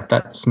it. Yeah,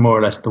 that's more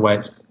or less the way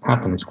it's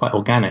happened. It's quite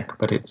organic,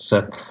 but it's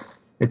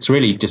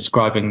really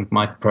describing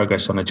my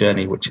progress on a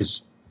journey, which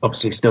is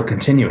obviously still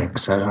continuing.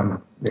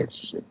 So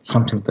it's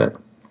something that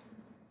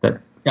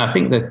I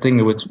think the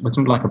thing with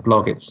something like a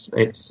blog,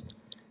 it's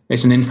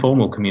an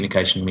informal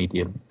communication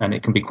medium, and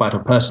it can be quite a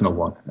personal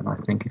one. And I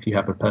think if you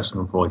have a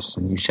personal voice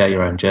and you share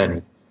your own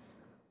journey,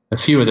 the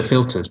fewer the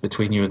filters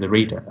between you and the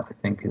reader. I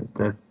think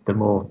the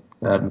more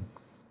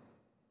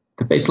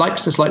it's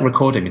just like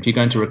recording. If you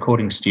go into a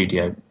recording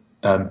studio,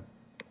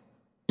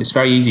 it's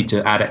very easy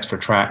to add extra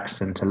tracks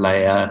and to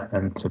layer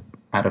and to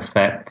add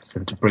effects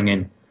and to bring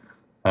in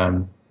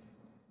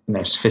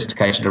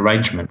sophisticated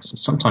arrangements.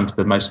 Sometimes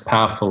the most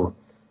powerful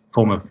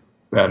form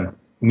of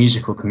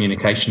musical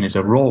communication is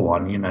a raw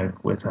one,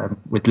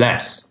 with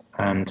less.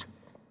 And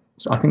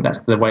so I think that's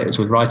the way it is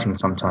with writing.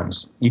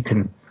 Sometimes you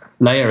can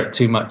layer it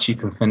too much, you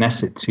can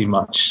finesse it too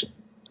much.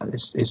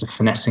 Is a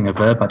finessing a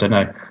verb? I don't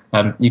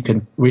know. You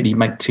can really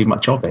make too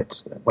much of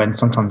it, when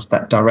sometimes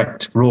that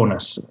direct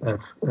rawness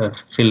of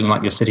feeling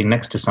like you're sitting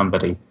next to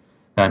somebody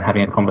and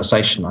having a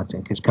conversation, I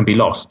think, can be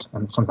lost.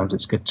 And sometimes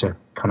it's good to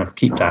kind of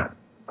keep that.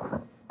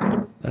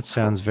 That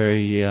sounds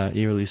very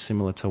eerily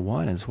similar to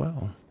wine as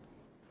well.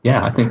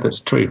 Yeah, I think that's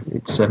true.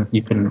 It's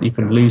you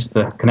can lose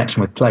the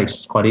connection with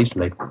place quite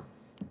easily.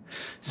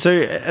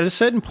 So at a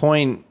certain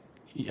point,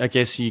 I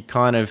guess you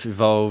kind of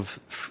evolve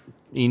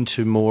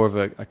into more of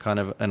a kind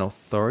of an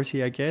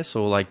authority, I guess,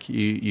 or like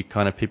you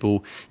kind of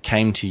people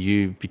came to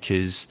you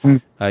because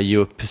you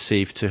were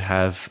perceived to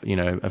have,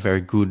 a very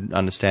good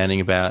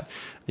understanding about,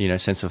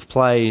 sense of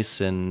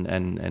place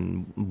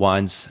and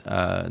wines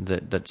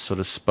that sort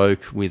of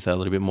spoke with a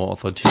little bit more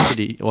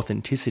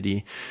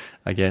authenticity,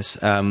 I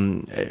guess. Where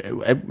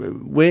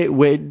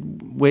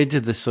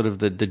did the sort of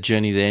the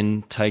journey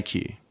then take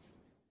you?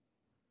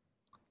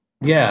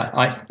 Yeah,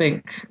 I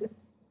think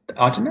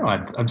I don't know.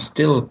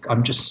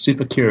 I'm just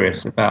super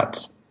curious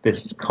about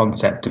this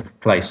concept of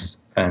place,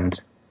 and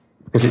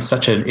because it's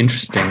such an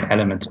interesting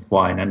element of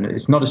wine, and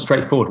it's not a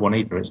straightforward one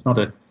either. It's not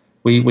a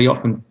we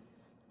often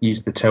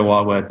use the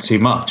terroir word too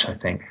much, I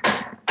think,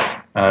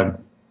 um,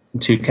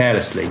 too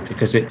carelessly,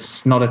 because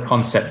it's not a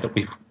concept that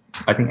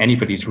I think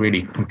anybody's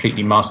really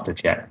completely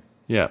mastered yet.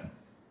 Yeah.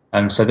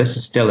 So this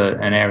is still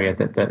an area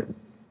that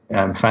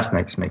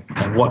fascinates me.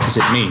 And what does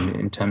it mean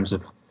in terms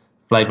of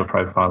flavor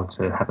profile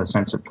to have a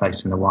sense of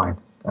place in the wine?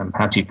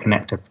 How do you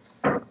connect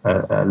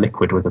a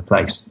liquid with a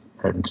place?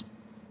 And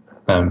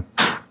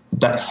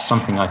that's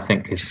something I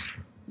think is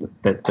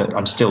that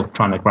I'm still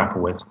trying to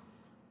grapple with.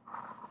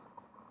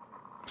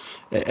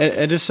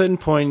 At a certain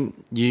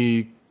point,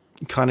 you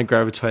kind of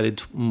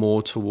gravitated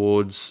more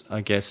towards, I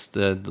guess,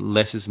 the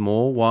less is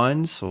more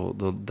wines or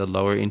the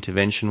lower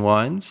intervention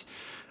wines.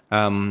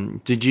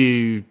 Did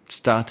you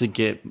start to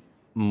get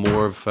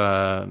more of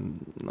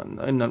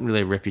not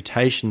really a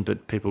reputation,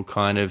 but people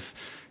kind of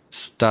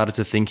started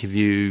to think of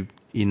you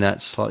in that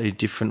slightly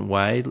different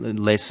way,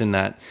 less in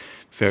that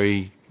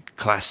very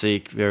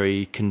classic,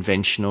 very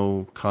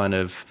conventional kind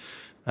of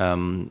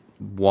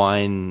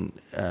wine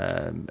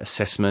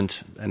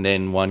assessment and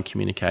then wine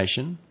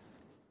communication?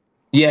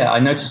 Yeah, I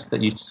noticed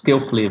that you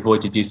skillfully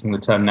avoided using the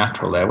term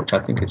natural there, which I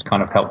think is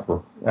kind of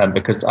helpful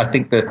because I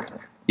think that,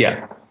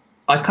 yeah,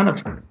 I kind of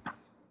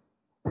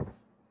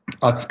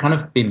I've kind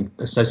of been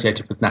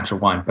associated with natural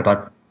wine, but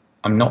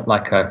I'm not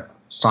like a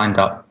signed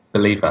up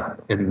believer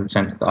in the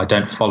sense that I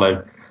don't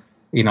follow.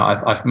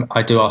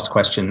 I do ask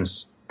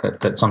questions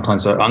that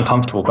sometimes are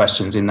uncomfortable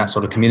questions in that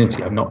sort of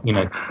community. I'm not,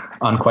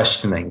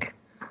 unquestioning.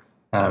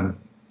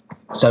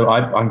 So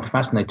I'm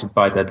fascinated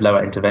by the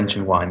lower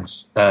intervention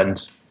wines,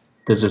 and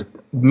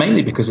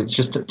mainly because it's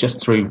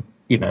just through,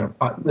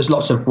 there's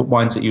lots of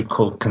wines that you'd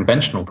call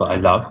conventional that I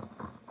love.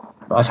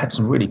 I've had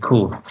some really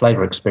cool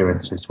flavor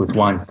experiences with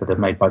wines that are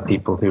made by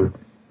people who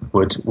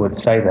would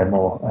say they're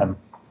more,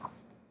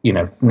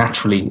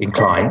 naturally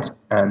inclined,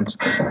 and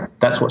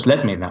that's what's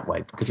led me in that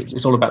way, because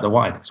it's all about the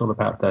wine. It's all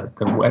about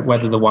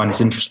whether the wine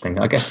is interesting.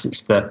 I guess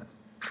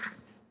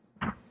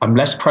I'm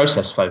less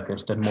process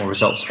focused and more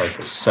results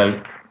focused.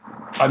 So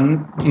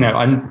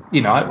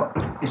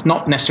it's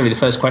not necessarily the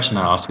first question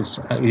I ask is,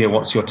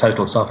 what's your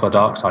total sulfur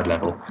dioxide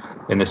level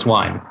in this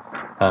wine?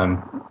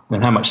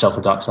 And how much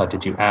sulfur dioxide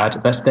did you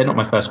add? They're not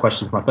my first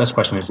questions. My first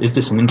question is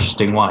this an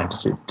interesting wine?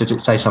 Does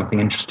it say something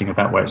interesting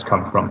about where it's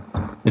come from?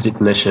 Is it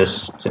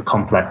delicious? Is it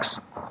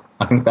complex?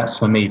 I think that's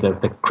for me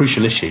the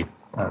crucial issue.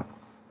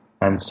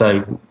 And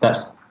so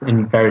that's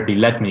invariably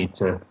led me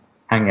to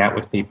hang out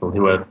with people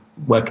who are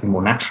working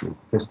more naturally,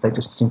 because they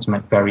just seem to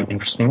make very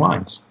interesting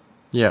wines.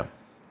 Yeah.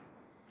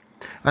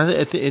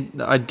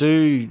 I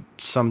do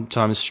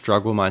sometimes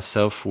struggle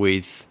myself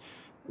with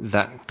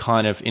that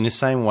kind of, in the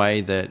same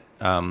way that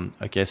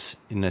I guess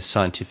in the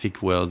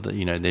scientific world,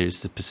 there's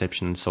the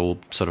perception it's all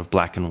sort of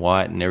black and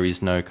white, and there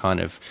is no kind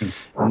of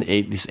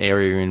this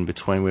area in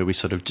between where we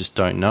sort of just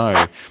don't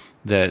know.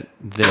 That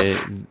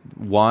the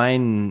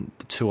wine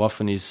too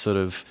often is sort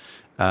of,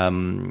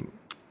 I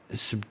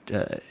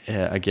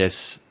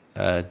guess,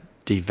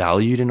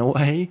 devalued in a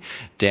way,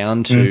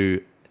 down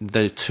to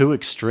the two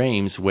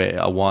extremes where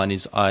a wine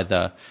is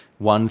either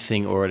one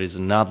thing or it is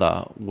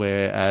another,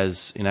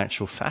 whereas in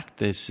actual fact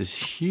there's this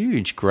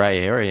huge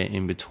grey area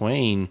in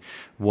between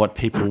what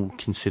people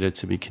consider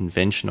to be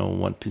conventional and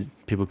what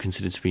people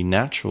consider to be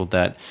natural,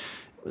 that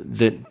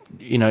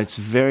it's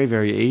very,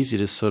 very easy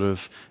to sort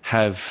of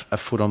have a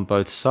foot on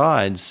both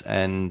sides,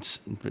 and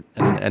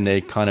they're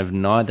kind of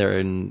neither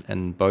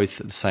and both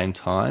at the same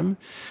time.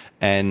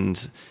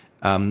 And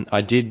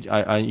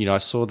I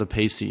saw the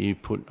piece that you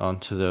put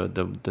onto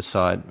the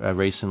site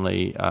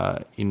recently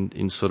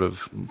in sort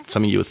of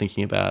something you were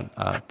thinking about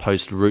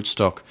post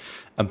Rootstock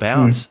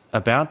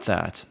about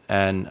that,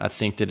 and I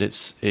think that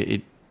it's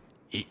a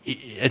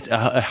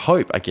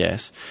hope, I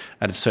guess,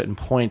 at a certain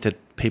point that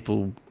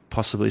people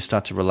possibly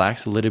start to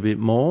relax a little bit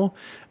more.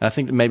 And I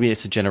think that maybe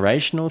it's a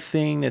generational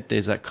thing, that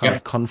there's that kind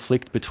of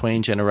conflict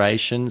between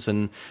generations,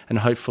 and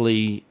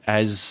hopefully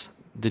as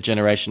the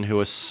generation who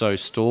are so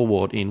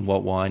stalwart in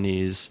what wine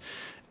is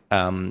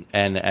And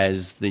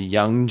as the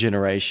young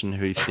generation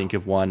who think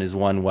of wine as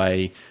one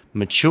way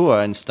mature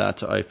and start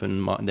to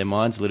open their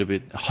minds a little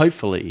bit,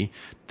 hopefully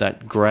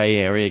that grey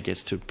area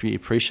gets to be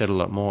appreciated a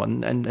lot more.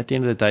 And at the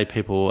end of the day,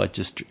 people are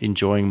just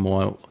enjoying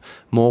more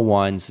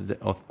wines that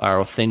are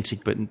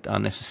authentic but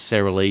aren't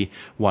necessarily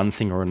one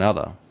thing or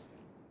another.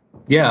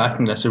 Yeah, I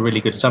think that's a really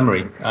good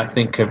summary. I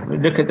think,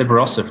 look at the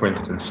Barossa, for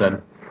instance.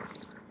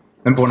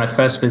 Remember when I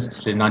first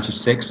visited in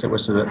 '96, it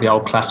was the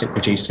old classic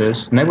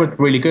producers, and they were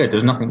really good. There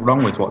was nothing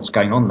wrong with what's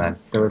going on there.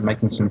 They were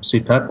making some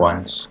superb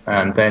wines.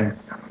 And then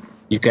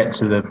you get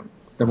to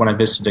the one I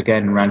visited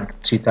again around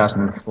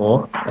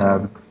 2004,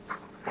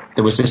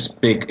 there was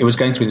it was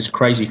going through this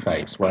crazy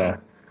phase where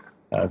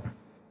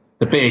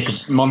the big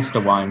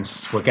monster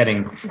wines were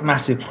getting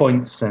massive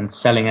points and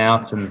selling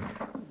out, and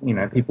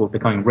people were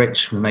becoming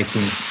rich and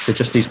making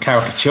just these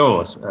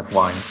caricatures of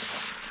wines.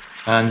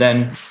 And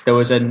then there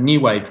was a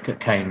new wave that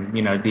came,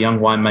 the young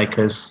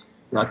winemakers,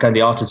 like the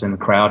artisan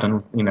crowd,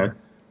 and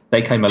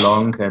they came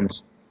along, and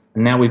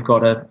now we've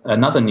got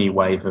another new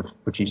wave of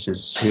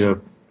producers who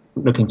are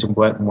looking to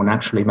work more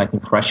naturally,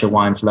 making fresher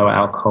wines, lower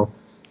alcohol.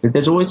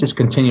 There's always this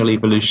continual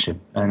evolution,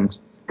 and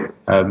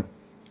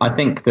I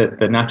think that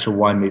the natural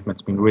wine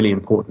movement's been really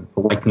important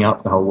for waking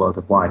up the whole world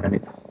of wine, and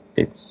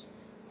its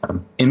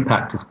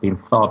impact has been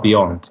far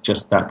beyond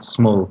just that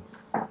small,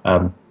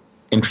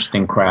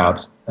 interesting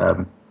crowd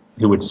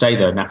who would say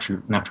they're natural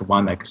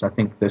winemakers. I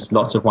think there's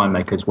lots of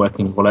winemakers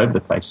working all over the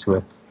place who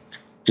are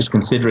just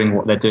considering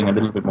what they're doing a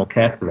little bit more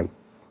carefully.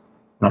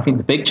 And I think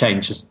the big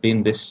change has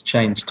been this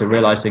change to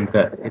realizing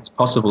that it's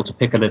possible to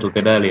pick a little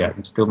bit earlier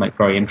and still make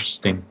very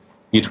interesting,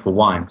 beautiful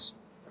wines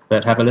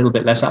that have a little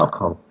bit less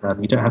alcohol.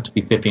 You don't have to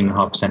be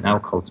 15.5%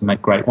 alcohol to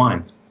make great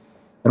wines.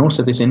 And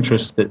also this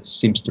interest that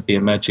seems to be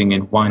emerging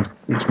in wines,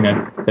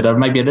 that are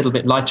maybe a little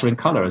bit lighter in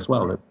color as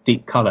well. A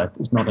deep color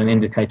is not an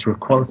indicator of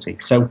quality.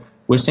 So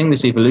we're seeing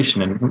this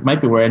evolution, and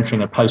maybe we're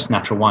entering a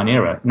post-natural wine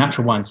era.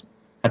 Natural wines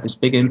have this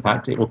big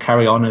impact. It will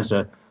carry on as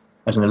an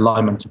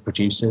alignment of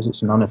producers.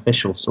 It's an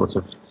unofficial sort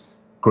of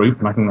group,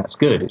 and I think that's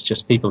good. It's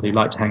just people who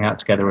like to hang out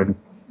together and,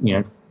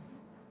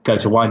 go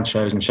to wine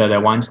shows and show their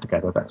wines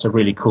together. That's a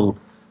really cool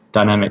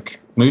dynamic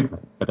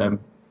movement. But,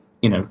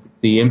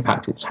 the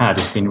impact it's had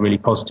has been really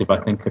positive, I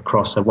think,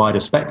 across a wider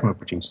spectrum of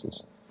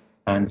producers.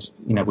 And,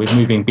 we're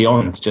moving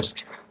beyond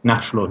just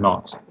natural or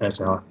not as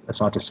our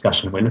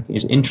discussion. We're looking,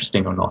 is it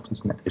interesting or not,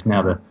 is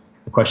now the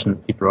question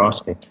that people are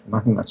asking. And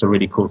I think that's a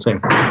really cool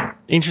thing.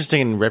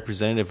 Interesting and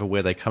representative of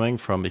where they're coming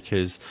from,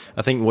 because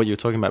I think what you were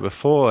talking about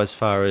before, as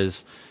far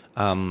as,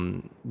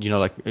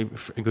 like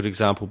a good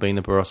example being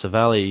the Barossa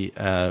Valley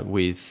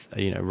with,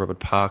 Robert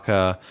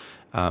Parker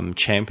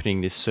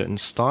championing this certain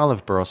style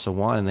of Barossa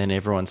wine, and then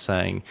everyone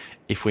saying,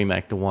 if we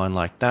make the wine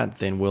like that,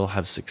 then we'll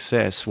have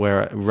success,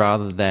 where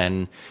rather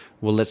than,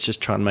 well, let's just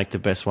try and make the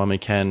best wine we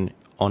can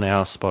on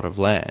our spot of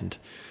land.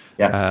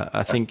 Yeah.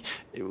 I think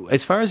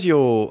as far as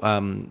your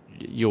own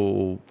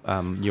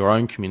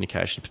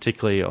communication,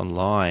 particularly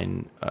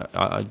online,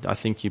 I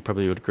think you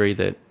probably would agree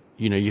that,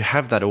 you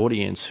have that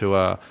audience who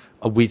are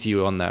with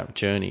you on that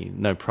journey,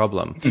 no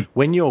problem.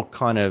 When you're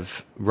kind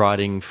of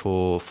writing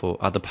for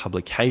other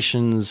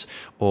publications,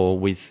 or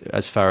with,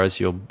 as far as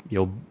your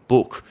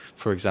book,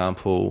 for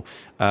example,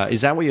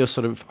 is that what you're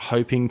sort of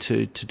hoping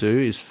to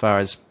do, as far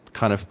as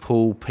kind of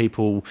pull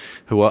people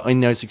who are in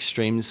those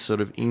extremes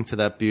sort of into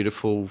that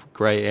beautiful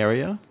grey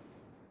area?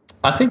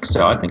 I think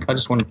so. I think I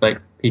just want to take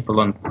people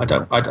on. I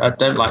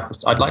don't like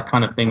this. I'd like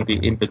kind of being the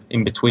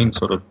in between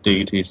sort of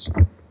dude who's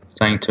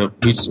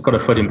who's got a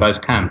foot in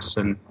both camps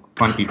and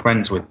trying to be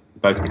friends with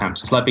both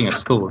camps. It's like being at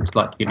school. It's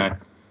like,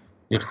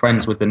 you're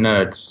friends with the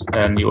nerds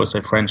and you're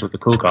also friends with the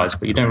cool guys,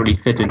 but you don't really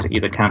fit into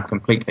either camp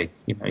completely.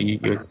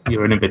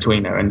 You're an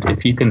in-betweener. And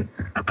if you can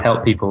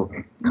help people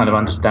kind of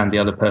understand the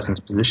other person's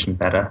position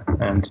better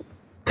and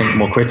think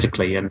more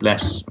critically and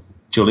less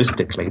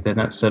dualistically, then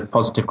that's a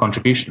positive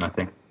contribution, I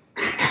think.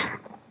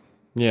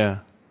 Yeah.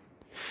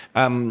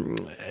 At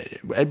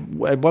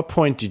what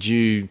point did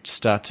you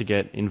start to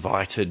get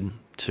invited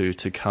to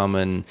come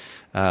and,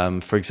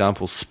 for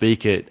example,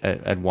 speak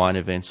at wine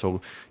events,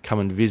 or come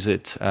and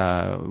visit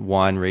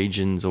wine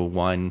regions or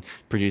wine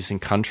producing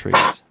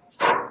countries?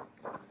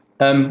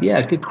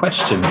 Good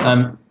question.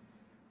 I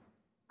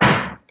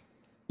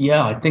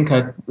think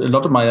a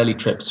lot of my early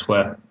trips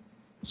were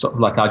sort of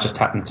like I just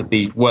happened to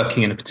be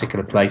working in a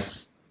particular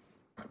place,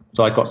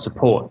 so I got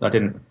support. I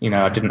didn't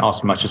ask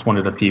for much, just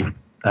wanted a few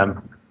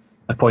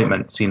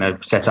appointments,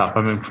 set up.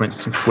 I mean, for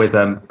instance, with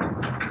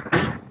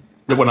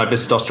when I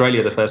visited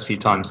Australia the first few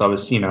times, I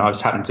was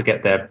happened to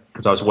get there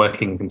because I was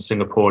working in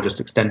Singapore, just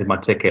extended my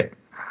ticket,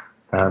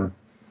 and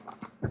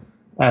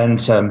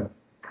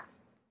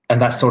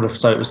that sort of,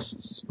 so it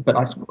was. But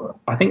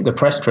I think the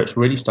press trips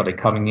really started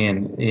coming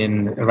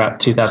in about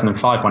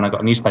 2005 when I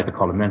got a newspaper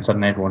column. Then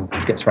suddenly everyone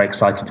gets very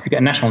excited. If you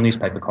get a national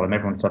newspaper column,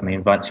 everyone suddenly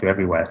invites you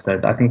everywhere. So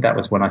I think that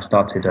was when I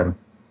started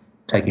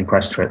taking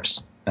press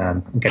trips,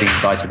 getting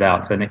invited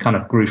out, and it kind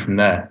of grew from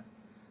there.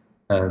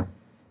 So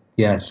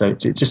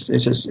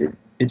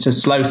it's a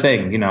slow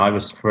thing.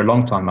 For a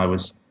long time I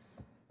was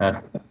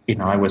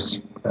I was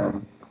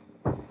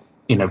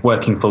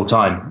working full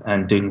time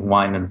and doing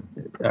wine and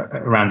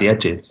around the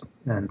edges,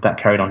 and that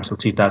carried on until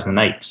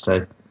 2008.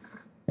 So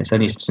it's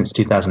only since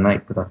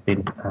 2008 that I've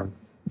been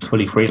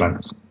fully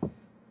freelance.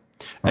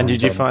 And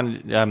did you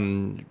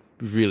find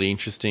really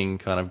interesting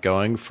kind of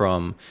going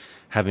from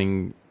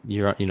having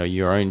your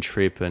own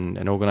trip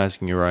and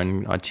organizing your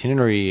own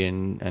itinerary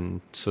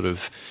and sort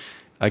of,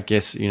 I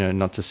guess,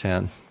 not to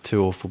sound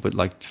too awful, but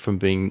like from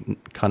being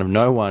kind of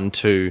no one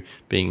to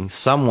being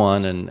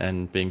someone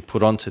and being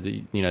put onto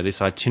the,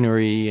 this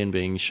itinerary and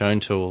being shown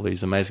to all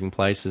these amazing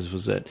places?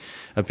 Was it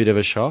a bit of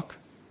a shock?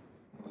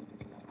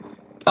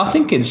 I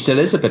think it still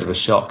is a bit of a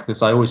shock,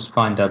 because I always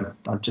find I'm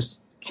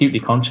just acutely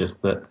conscious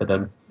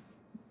that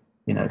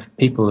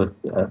people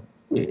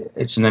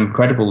it's an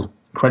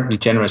incredibly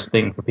generous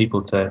thing for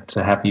people to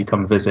have you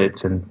come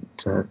visit and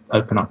to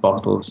open up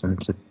bottles and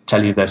to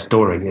tell you their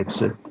story.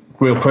 It's a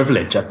real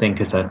privilege, I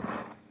think, as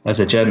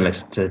a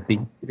journalist, to be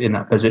in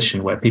that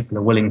position where people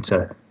are willing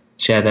to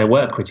share their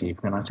work with you,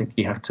 and I think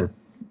you have to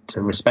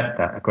respect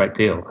that a great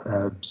deal.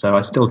 So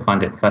I still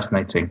find it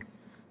fascinating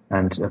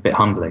and a bit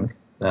humbling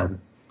that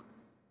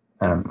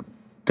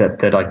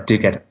I do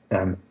get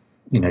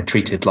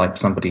treated like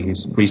somebody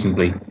who's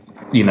reasonably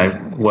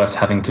worth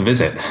having to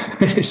visit.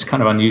 It's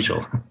kind of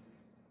unusual.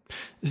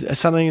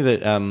 Something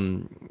that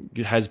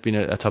has been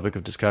a topic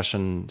of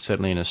discussion,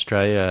 certainly in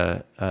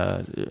Australia,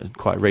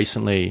 quite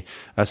recently,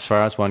 as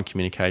far as wine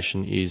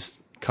communication, is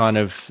kind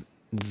of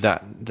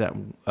that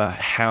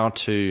how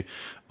to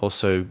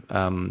also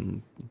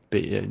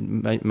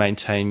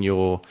maintain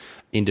your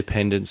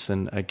independence,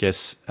 and I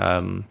guess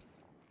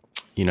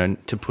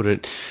to put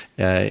it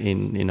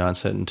in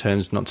uncertain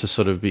terms, not to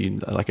sort of be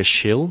like a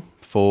shill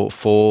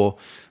for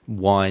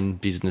wine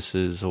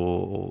businesses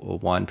or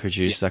wine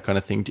producers, that kind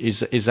of thing. Is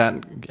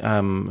that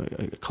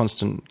a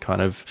constant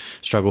kind of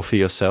struggle for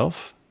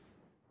yourself?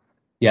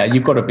 Yeah,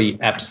 you've got to be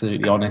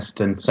absolutely honest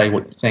and say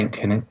what you think.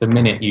 And the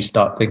minute you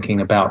start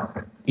thinking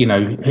about, who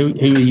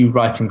are you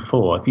writing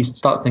for? If you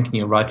start thinking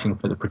you're writing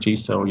for the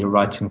producer or you're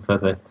writing for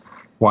the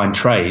wine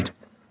trade,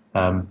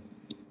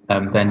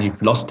 then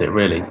you've lost it,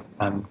 really.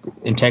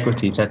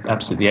 Integrity is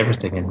absolutely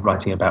everything in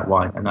writing about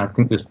wine. And I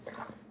think this,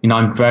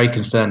 I'm very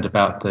concerned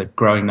about the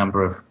growing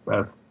number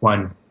of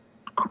wine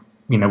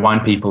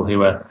people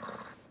who are,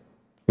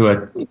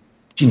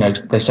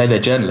 they say they're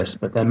journalists,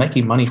 but they're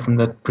making money from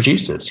the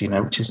producers,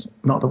 which is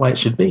not the way it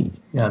should be.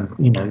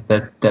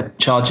 They're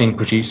charging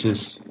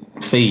producers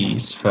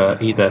fees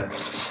for either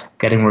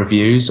getting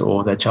reviews,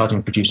 or they're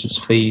charging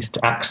producers fees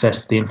to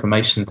access the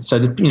information. So,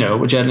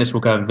 a journalist will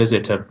go and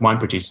visit a wine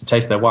producer,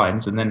 taste their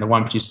wines, and then the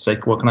wine producer say,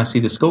 well, can I see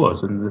the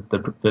scores? And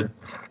the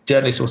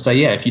journalist will say,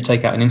 yeah, if you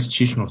take out an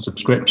institutional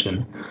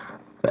subscription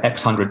for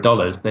X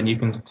 $100, then you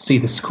can see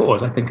the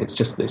scores. I think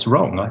it's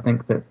wrong. I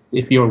think that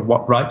if you're a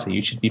writer,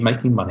 you should be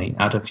making money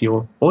out of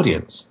your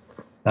audience.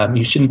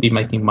 You shouldn't be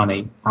making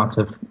money out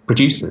of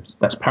producers.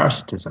 That's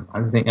parasitism.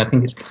 I think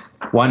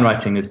wine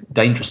writing is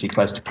dangerously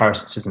close to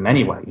parasitism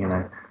anyway.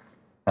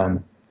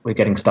 We're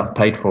getting stuff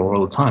paid for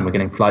all the time. We're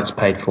getting flights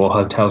paid for,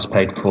 hotels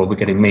paid for, we're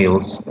getting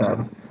meals.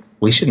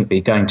 We shouldn't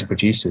be going to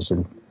producers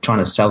and trying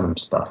to sell them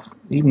stuff.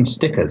 Even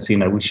stickers,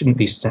 we shouldn't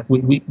be.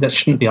 That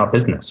shouldn't be our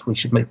business. We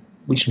should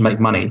make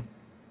money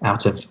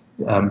out of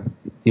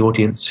the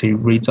audience who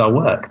reads our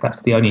work.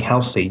 That's the only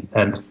healthy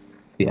and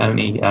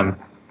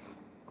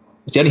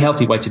it's the only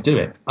healthy way to do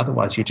it.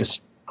 Otherwise, you're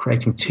just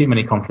creating too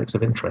many conflicts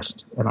of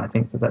interest. And I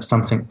think that's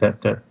something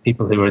that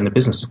people who are in the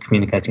business of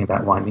communicating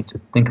about wine need to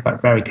think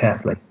about very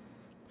carefully.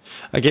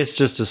 I guess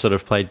just to sort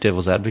of play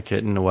devil's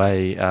advocate in a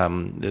way,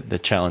 the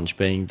challenge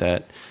being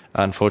that,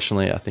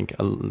 unfortunately, I think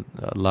a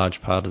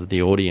large part of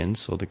the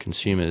audience or the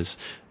consumers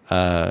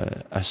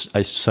are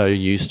so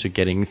used to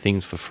getting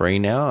things for free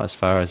now, as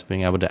far as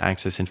being able to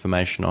access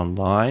information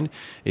online,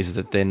 is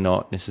that they're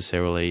not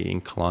necessarily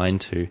inclined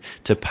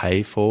to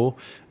pay for,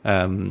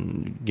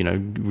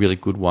 really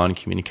good wine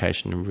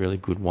communication and really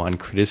good wine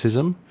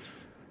criticism.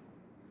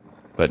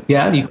 But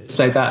yeah, you could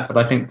say that, but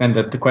I think then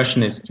the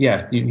question is,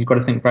 you've got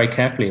to think very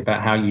carefully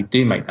about how you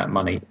do make that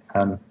money,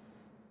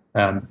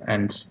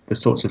 and the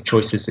sorts of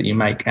choices that you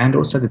make, and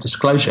also the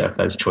disclosure of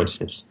those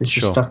choices. This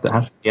is stuff that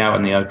has to be out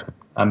in the open.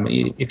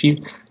 If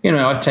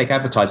I take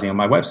advertising on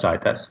my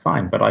website, that's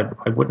fine, but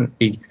I wouldn't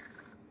be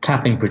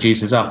tapping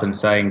producers up and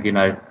saying,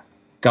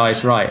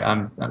 guys, right,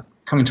 I'm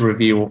coming to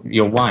review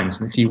your wines,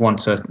 and if you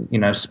want a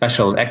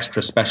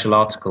extra special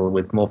article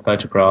with more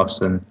photographs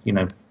and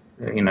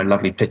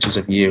lovely pictures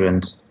of you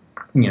and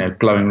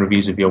glowing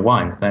reviews of your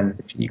wines, then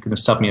if you can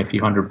sub me a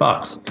few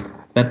 $100,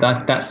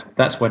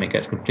 that's when it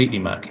gets completely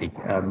murky.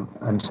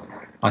 And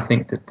I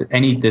think that there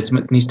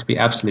needs to be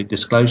absolute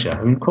disclosure.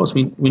 I mean, of course,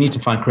 we need to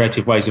find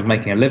creative ways of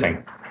making a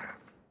living,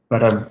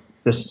 but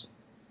there's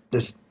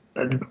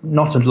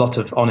not a lot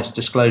of honest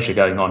disclosure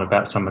going on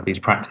about some of these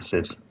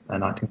practices,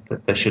 and I think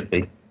that there should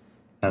be.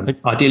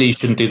 Ideally, you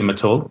shouldn't do them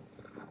at all,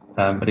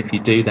 but if you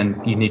do, then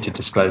you need to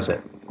disclose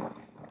it.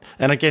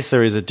 And I guess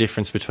there is a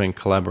difference between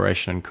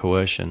collaboration and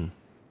coercion.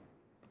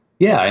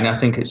 Yeah, and I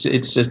think it's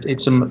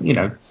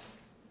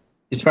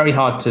it's very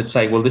hard to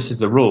say, well, this is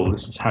the rule.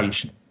 This is how you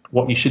should,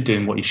 what you should do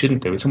and what you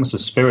shouldn't do. It's almost the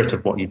spirit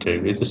of what you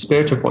do. Is the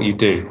spirit of what you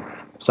do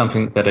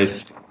something that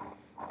is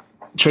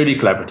truly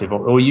collaborative,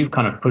 or are you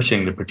kind of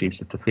pushing the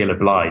producer to feel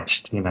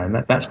obliged?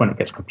 And that's when it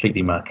gets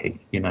completely murky.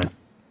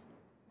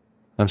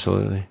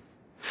 Absolutely.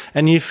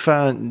 And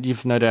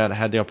you've no doubt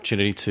had the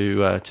opportunity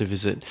to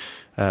visit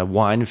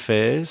wine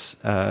fairs,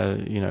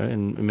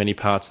 in many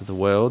parts of the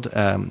world.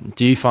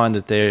 Do you find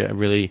that they're a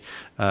really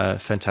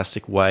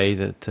fantastic way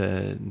that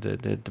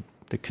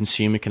the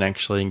consumer can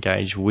actually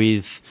engage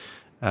with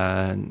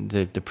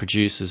the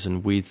producers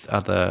and with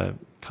other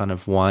kind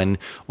of wine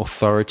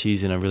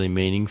authorities in a really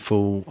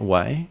meaningful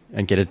way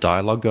and get a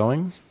dialogue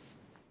going?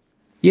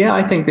 Yeah,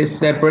 I think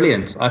they're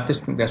brilliant. I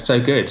just think they're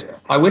so good.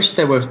 I wish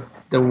there were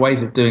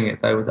ways of doing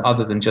it, though,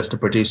 other than just a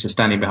producer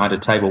standing behind a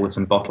table with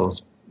some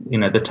bottles.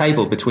 The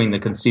table between the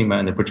consumer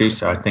and the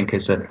producer, I think,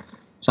 is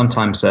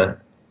sometimes a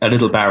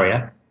little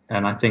barrier.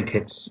 And I think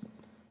it's,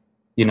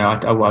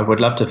 I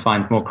would love to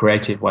find more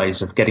creative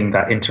ways of getting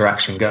that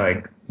interaction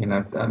going.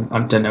 I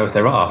don't know if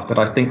there are, but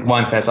I think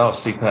wine fairs are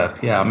superb.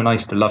 Yeah, I mean, I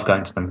used to love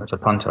going to them as a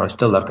punter. I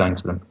still love going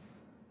to them.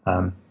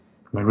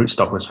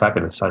 Rootstock was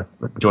fabulous. I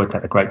enjoyed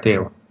that a great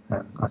deal.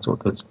 I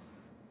thought that,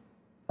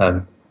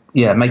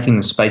 making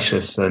them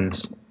spacious, and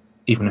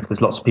even if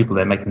there's lots of people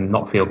there, making them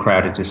not feel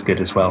crowded is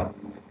good as well.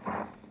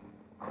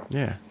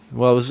 Yeah.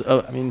 Well, it was,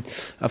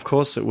 of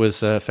course, it was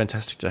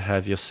fantastic to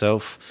have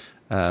yourself,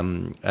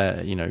 come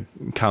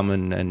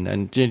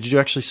and did you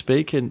actually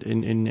speak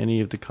in any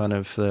of the kind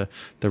of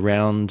the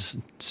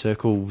round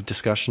circle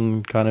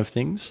discussion kind of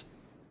things?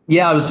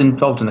 Yeah, I was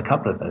involved in a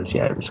couple of those.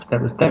 Yeah,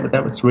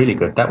 that was really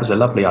good. That was a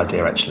lovely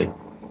idea, actually.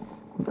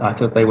 I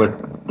thought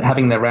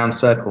having their round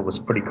circle was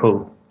pretty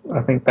cool.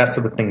 I think that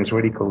sort of thing is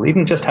really cool.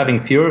 Even just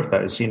having fewer of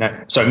those,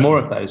 more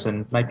of those,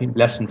 and maybe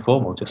less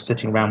informal, just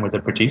sitting around with a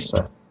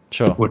producer.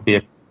 Sure. Would be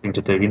a thing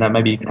to do.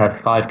 Maybe you could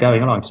have 5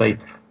 going along. Say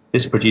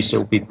this producer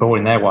will be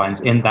pouring their wines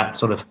in that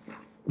sort of,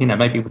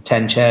 maybe with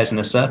 10 chairs in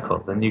a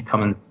circle. Then you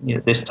come and,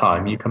 this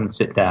time you come and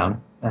sit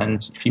down,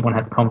 and if you want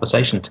to have a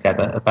conversation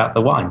together about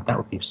the wine, that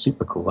would be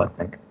super cool, I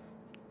think.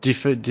 Do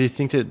you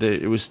think that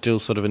it was still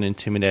sort of an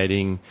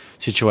intimidating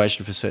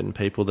situation for certain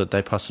people that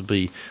they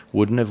possibly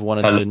wouldn't have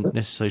wanted to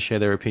necessarily share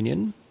their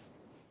opinion?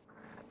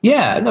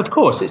 Yeah, and of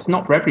course, it's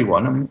not for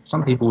everyone. I mean,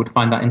 some people would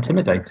find that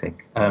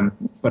intimidating.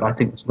 But I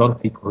think there's a lot of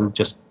people who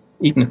just,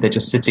 even if they're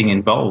just sitting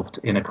involved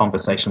in a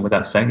conversation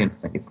without saying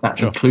anything, it's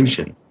that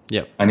inclusion.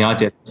 Yep. And the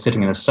idea of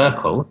sitting in a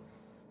circle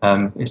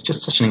is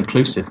just such an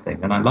inclusive thing.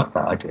 And I love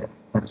that idea.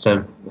 And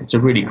so it's a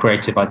really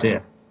creative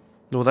idea.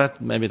 Well, that's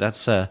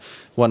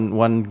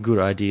one good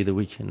idea that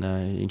we can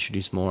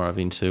introduce more of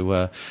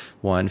into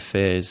wine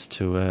fairs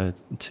to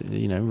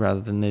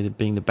rather than there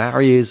being the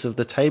barriers of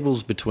the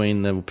tables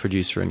between the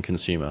producer and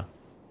consumer.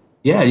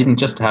 Yeah, even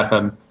just to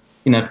have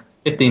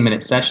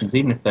 15-minute sessions,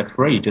 even if they're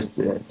free, just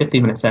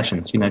 15-minute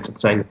sessions. To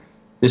say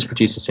this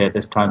producer's here at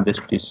this time, this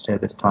producer's here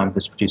at this time,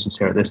 this producer's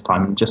here at this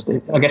time, and just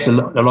I guess a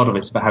lot of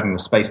it's about having the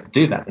space to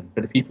do that.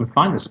 But if you can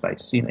find the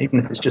space, even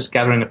if it's just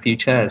gathering a few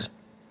chairs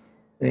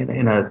in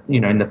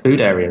the food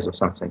areas or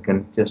something,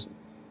 and just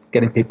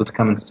getting people to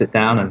come and sit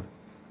down,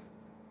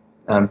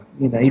 and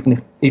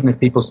even if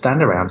people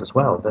stand around as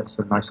well, that's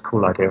a nice,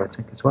 cool idea, I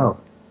think, as well.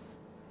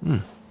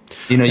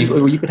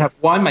 You could have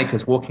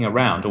winemakers walking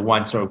around, or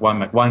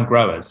wine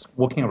growers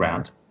walking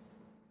around,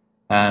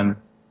 and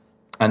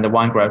the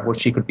wine grower, well,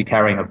 she could be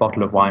carrying a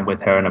bottle of wine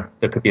with her, and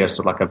there could be a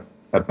sort of like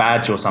a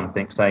badge or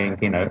something saying,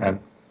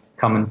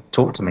 come and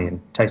talk to me and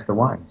taste the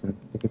wines. And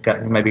you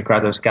could maybe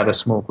gather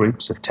small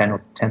groups of 10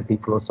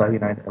 people or so,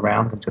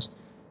 around, and just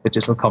a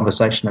little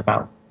conversation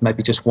about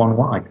maybe just one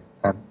wine.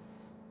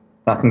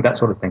 I think that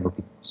sort of thing would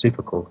be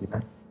super cool,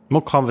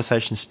 More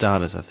conversation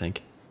starters, I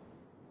think.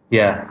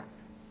 Yeah.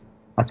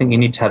 I think you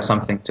need to have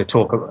something to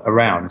talk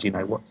around,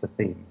 what's the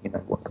theme,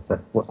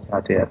 what's the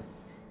idea.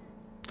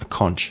 A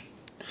conch.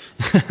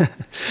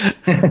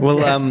 Well,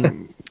 yes.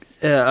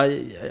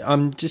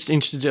 I'm just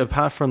interested,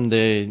 apart from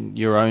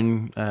your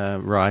own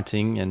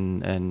writing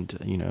and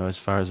as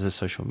far as the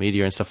social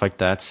media and stuff like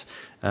that,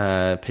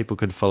 people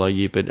could follow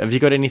you. But have you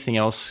got anything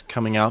else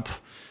coming up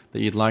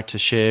that you'd like to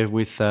share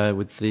with the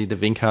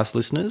Vincast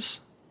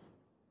listeners?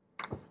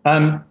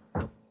 No,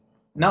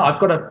 I've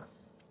got a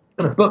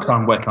book that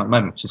I'm working on at the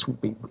moment, which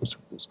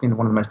it's been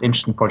one of the most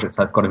interesting projects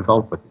I've got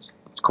involved with.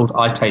 It's called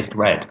I Taste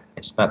Red.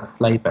 It's about the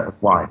flavour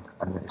of wine,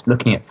 and it's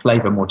looking at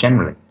flavour more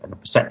generally and the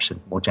perception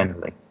more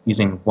generally,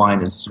 using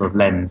wine as sort of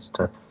lens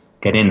to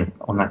get in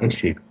on that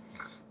issue.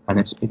 And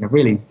it's been a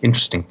really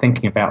interesting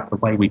thinking about the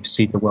way we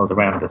perceive the world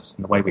around us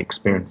and the way we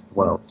experience the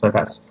world. So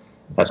that's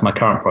my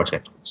current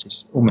project, which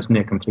is almost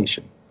near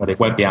completion, but it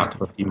won't be out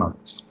for a few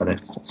months. But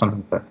it's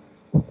something that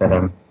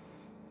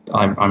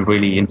I'm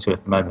really into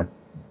at the moment.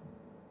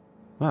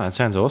 Wow, that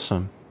sounds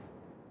awesome.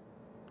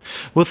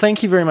 Well,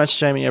 thank you very much,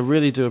 Jamie. I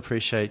really do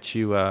appreciate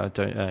you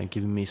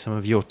giving me some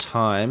of your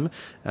time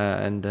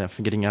and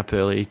for getting up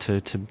early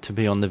to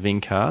be on the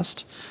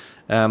Vincast.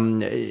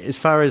 As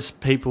far as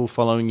people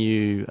following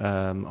you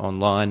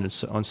online,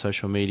 on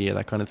social media,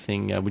 that kind of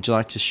thing, would you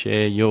like to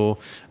share your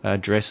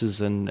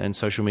addresses and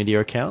social media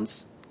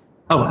accounts?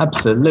 Oh,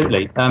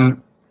 absolutely.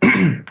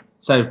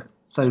 So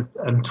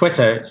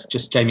Twitter, it's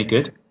just Jamie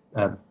Goode,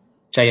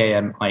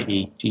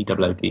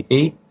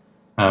 JamieGoode.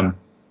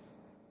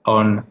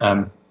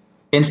 On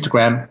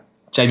Instagram,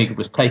 Jamie Goode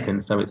was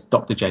taken, so it's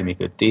Dr. Jamie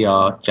Goode,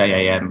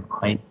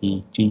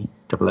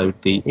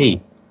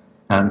 DrJamieGoode.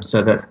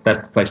 So that's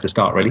the place to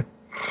start, really.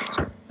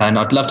 And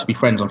I'd love to be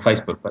friends on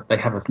Facebook, but they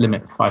have a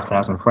limit of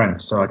 5,000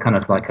 friends. So I kind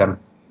of like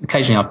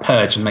occasionally I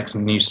purge and make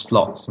some new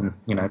slots, and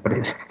but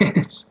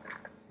it's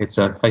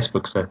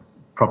Facebook's a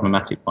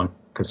problematic one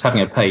because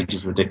having a page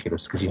is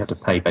ridiculous because you have to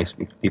pay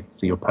basically for people to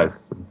see your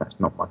posts, and that's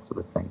not my sort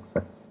of thing.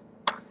 So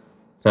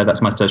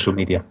that's my social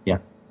media. Yeah.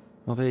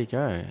 Well, there you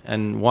go.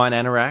 And Wine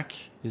Anorak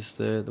is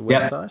the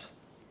website?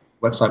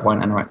 Yeah. Website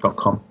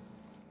wineanorak.com.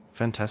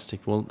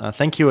 Fantastic. Well,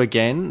 thank you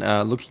again.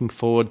 Looking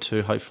forward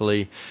to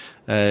hopefully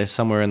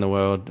somewhere in the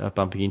world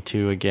bumping into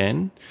you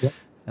again. Yeah.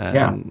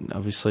 And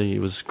obviously, it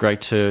was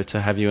great to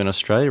have you in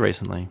Australia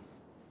recently.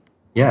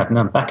 Yeah, no,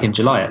 I'm back in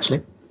July,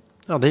 actually.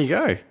 Oh, there you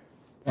go. Yeah,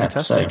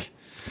 fantastic.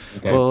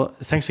 Well,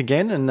 thanks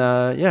again. And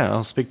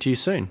I'll speak to you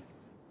soon.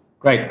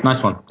 Great.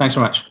 Nice one. Thanks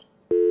very much.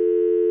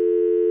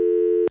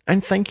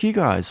 And thank you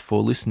guys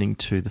for listening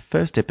to the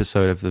first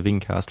episode of the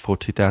Vincast for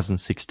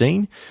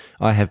 2016.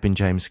 I have been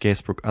James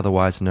Scaresbrook,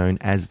 otherwise known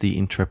as the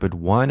Intrepid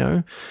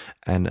Wino.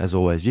 And as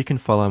always, you can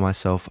follow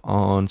myself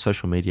on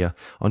social media.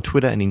 On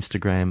Twitter and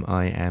Instagram,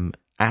 I am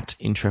at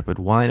Intrepid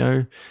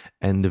Wino,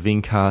 and the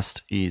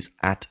Vincast is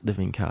at the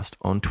Vincast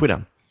on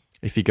Twitter.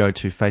 If you go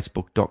to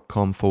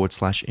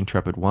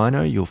facebook.com/Intrepid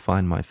Wino, you'll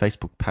find my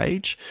Facebook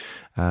page,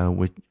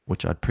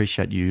 which I'd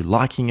appreciate you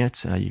liking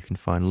it. You can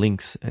find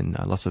links and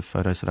lots of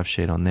photos that I've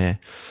shared on there.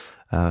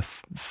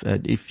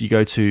 If you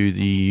go to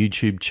the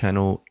YouTube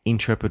channel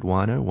Intrepid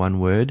Wino,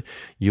 one word,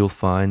 you'll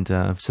find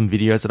some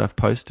videos that I've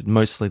posted.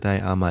 Mostly they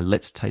are my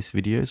Let's Taste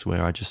videos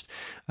where I just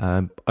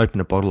open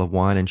a bottle of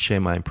wine and share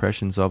my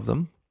impressions of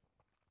them.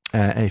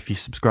 And if you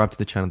subscribe to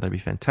the channel, that'd be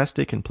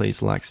fantastic. And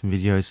please like some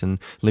videos and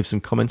leave some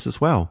comments as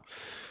well.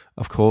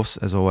 Of course,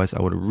 as always,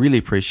 I would really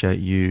appreciate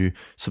you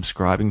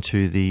subscribing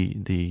to the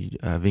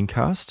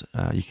Vincast.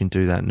 You can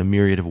do that in a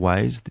myriad of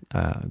ways.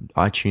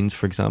 iTunes,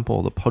 for example,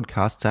 or the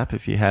Podcasts app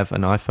if you have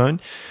an iPhone.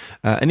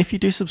 And if you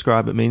do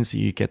subscribe, it means that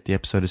you get the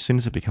episode as soon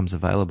as it becomes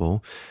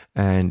available.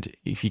 And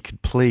if you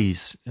could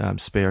please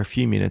spare a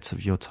few minutes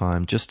of your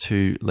time just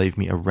to leave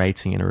me a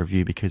rating and a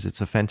review, because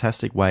it's a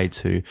fantastic way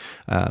to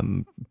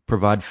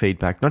provide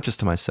feedback, not just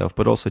to myself,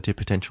 but also to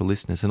potential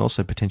listeners and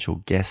also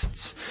potential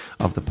guests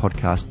of the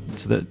podcast,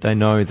 so that they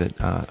know that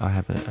I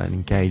have an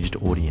engaged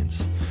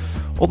audience.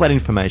 All that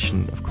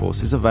information, of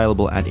course, is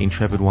available at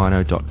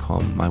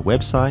intrepidwino.com, my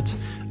website,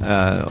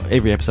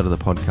 every episode of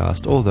the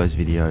podcast, all those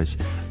videos,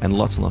 and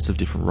lots of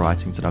different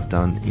writings that I've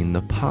done in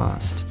the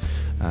past.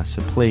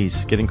 So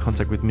please get in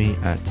contact with me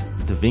at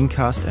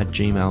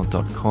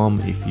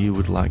thevincast@gmail.com if you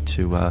would like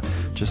to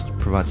just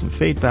provide some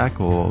feedback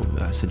or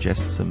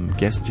suggest some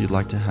guests you'd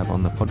like to have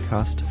on the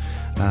podcast,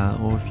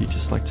 or if you'd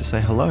just like to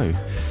say hello.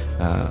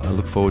 I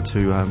look forward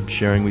to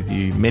sharing with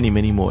you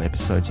many more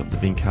episodes of the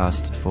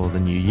Vincast for the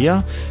new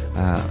year.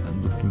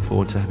 I'm looking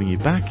forward to having you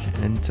back,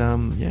 and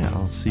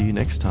I'll see you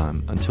next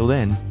time. Until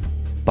then,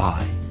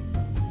 bye.